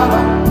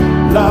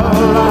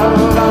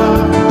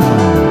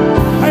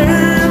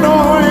 Ain't no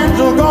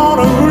angel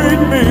gonna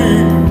greet me.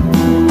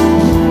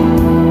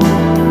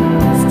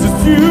 It's just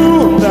you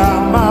and I,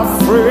 my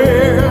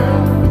friend.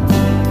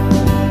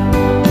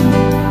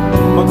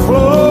 My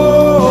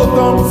clothes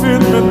don't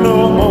fit me no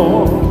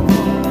more.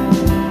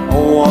 I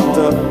walked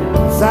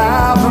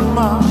 1,000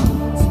 miles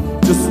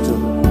just to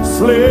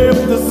slip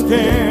the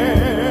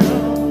skin.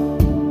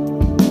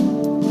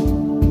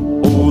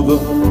 Oh, the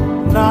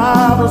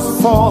night is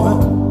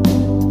falling,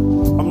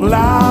 I'm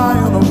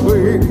lying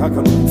awake, I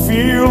can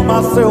feel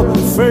myself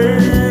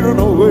fading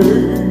away.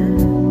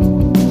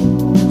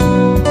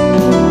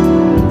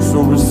 So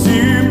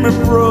receive me,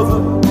 brother,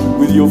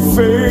 with your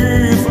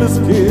faithless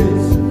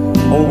kiss,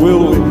 or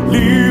will we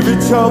leave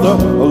each other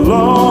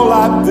alone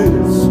like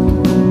this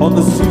on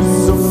the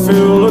streets of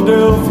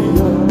Philadelphia?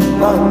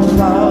 La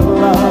la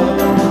la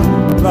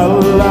la la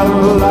la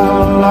la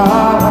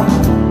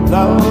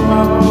la la la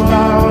la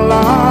la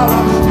la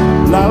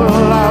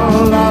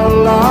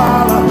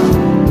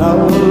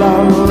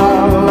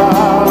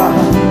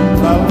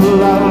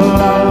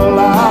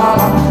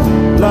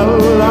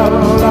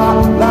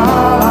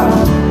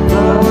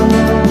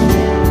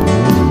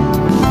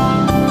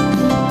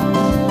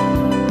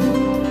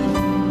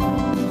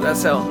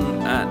That's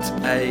Elton at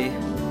a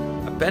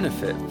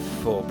benefit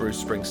for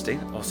Bruce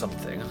Springsteen or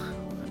something.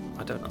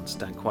 I don't don't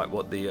understand quite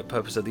what the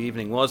purpose of the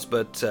evening was,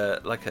 but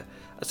like a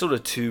sort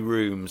of 2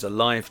 rooms, a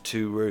live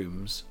 2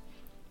 rooms,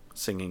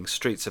 singing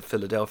Streets of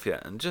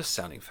Philadelphia and just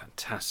sounding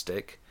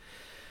fantastic.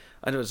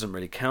 I know it doesn't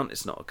really count,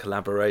 it's not a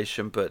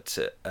collaboration, but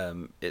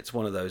it's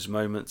one of those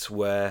moments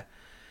where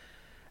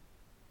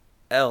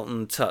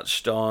Elton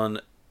touched on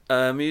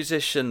a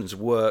musician's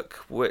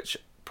work which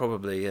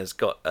probably has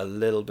got a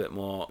little bit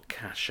more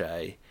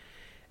cachet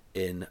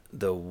in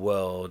the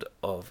world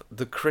of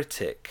the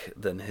critic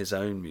than his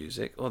own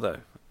music.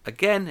 Although,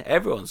 again,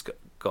 everyone's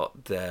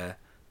got their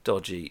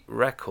dodgy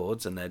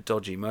records and their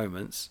dodgy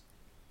moments.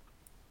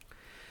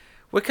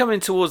 We're coming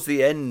towards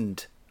the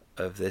end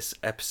of this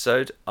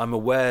episode. I'm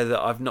aware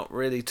that I've not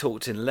really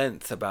talked in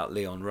length about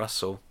Leon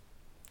Russell.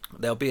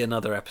 There'll be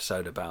another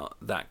episode about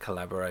that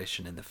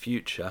collaboration in the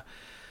future.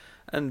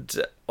 And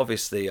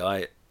obviously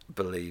I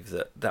believe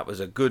that that was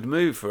a good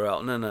move for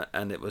Elton,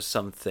 and it was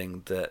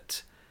something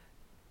that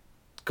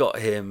got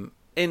him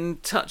in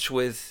touch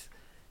with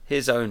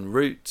his own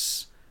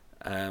roots,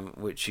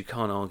 which you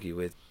can't argue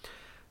with.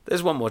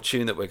 There's one more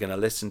tune that we're going to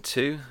listen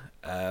to.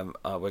 We're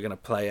going to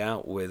play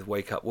out with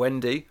Wake Up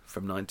Wendy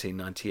from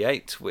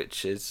 1998,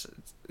 which is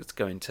it's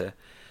going to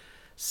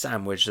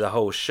sandwich the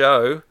whole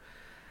show.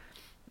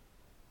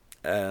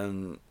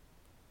 You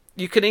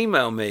can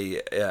email me,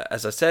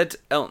 as I said,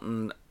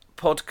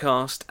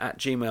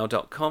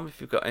 eltonpodcast@gmail.com. If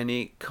you've got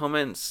any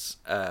comments,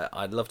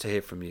 I'd love to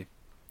hear from you.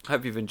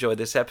 Hope you've enjoyed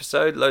this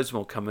episode. Loads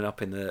more coming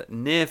up in the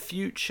near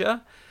future.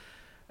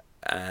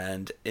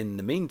 And in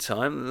the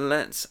meantime,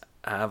 let's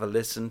have a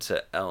listen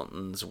to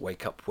Elton's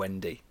Wake Up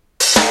Wendy.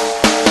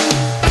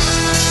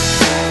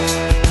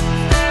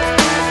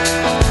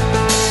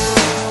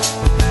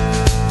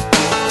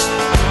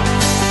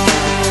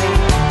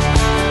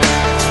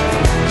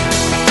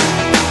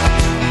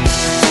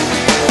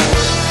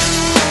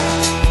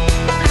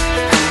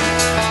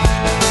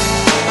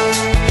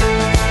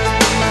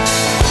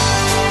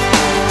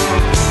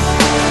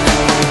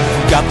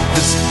 Got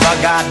this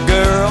bug-eyed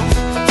girl,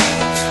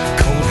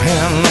 cold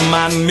hand on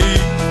my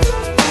knee,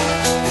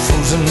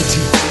 frozen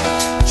teeth,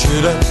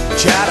 chitter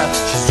chatter.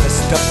 She's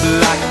dressed up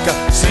like a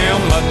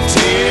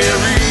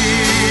cemetery,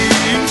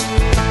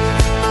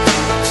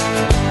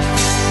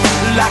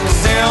 like a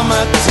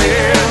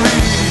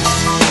cemetery.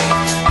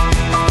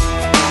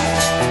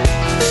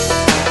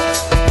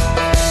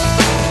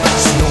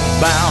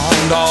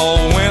 Snowbound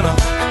all winter,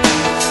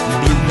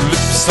 blue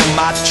lips on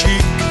my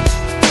cheek,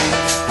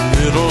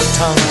 little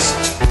tongues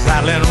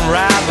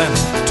rattling,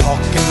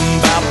 talking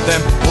about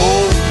them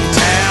old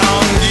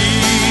town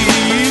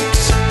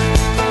geeks.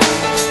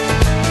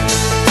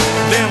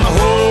 Them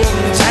old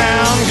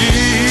town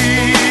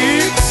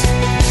geeks.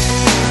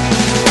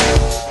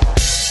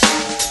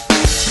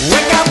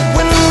 Wake up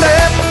when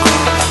they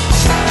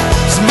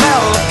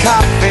smell the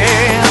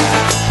coffee.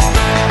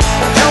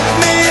 Help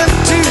me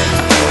into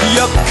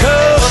your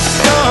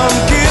custom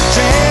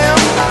kitchen.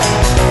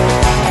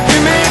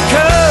 Give me a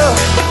cup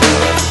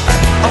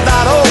of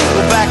that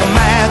old bag of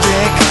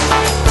magic.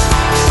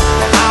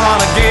 I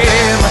wanna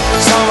give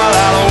some of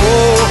that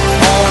old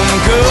home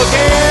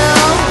cooking.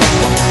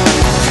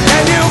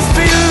 Can you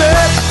feel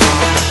it?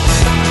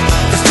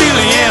 It's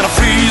chilly and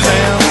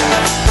freezing.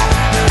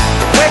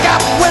 Wake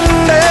up when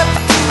the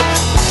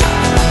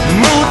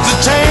moods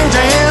are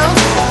changing.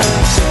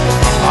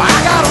 I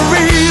got a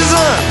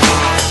reason,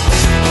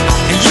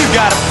 and you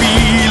got a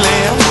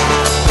feeling.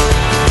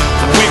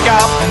 Wake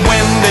up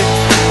when the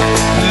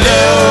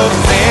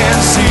love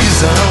and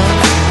season.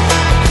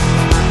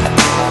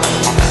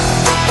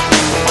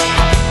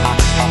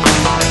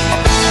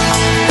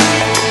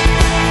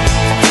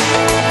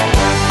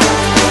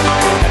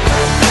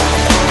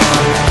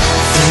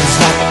 Feels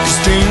like a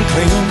steam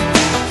clean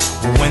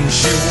when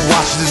she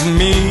washes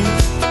me.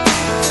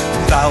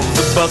 Without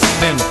the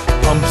busting,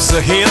 pumps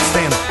her head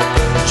stand.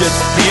 Just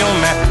feel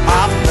me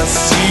off the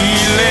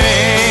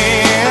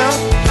ceiling.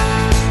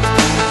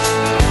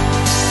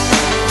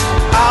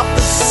 Off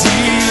the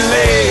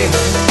ceiling.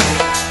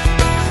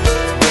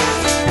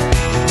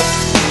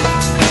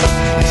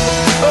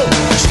 Oh,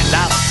 she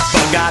like a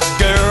bug-eyed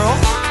girl,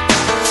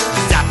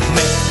 zap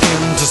me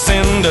into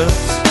cinders.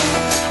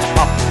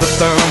 Up the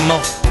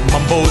thermal,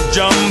 mumbo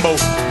jumbo,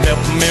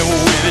 melt me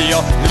with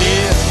your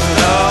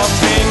little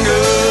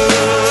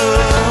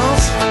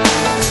fingers.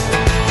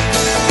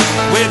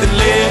 With your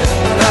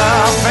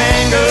little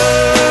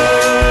fingers.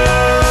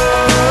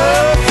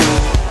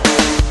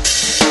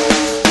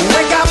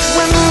 Wake up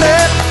when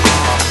they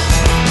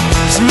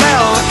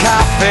smell the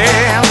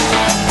coffee.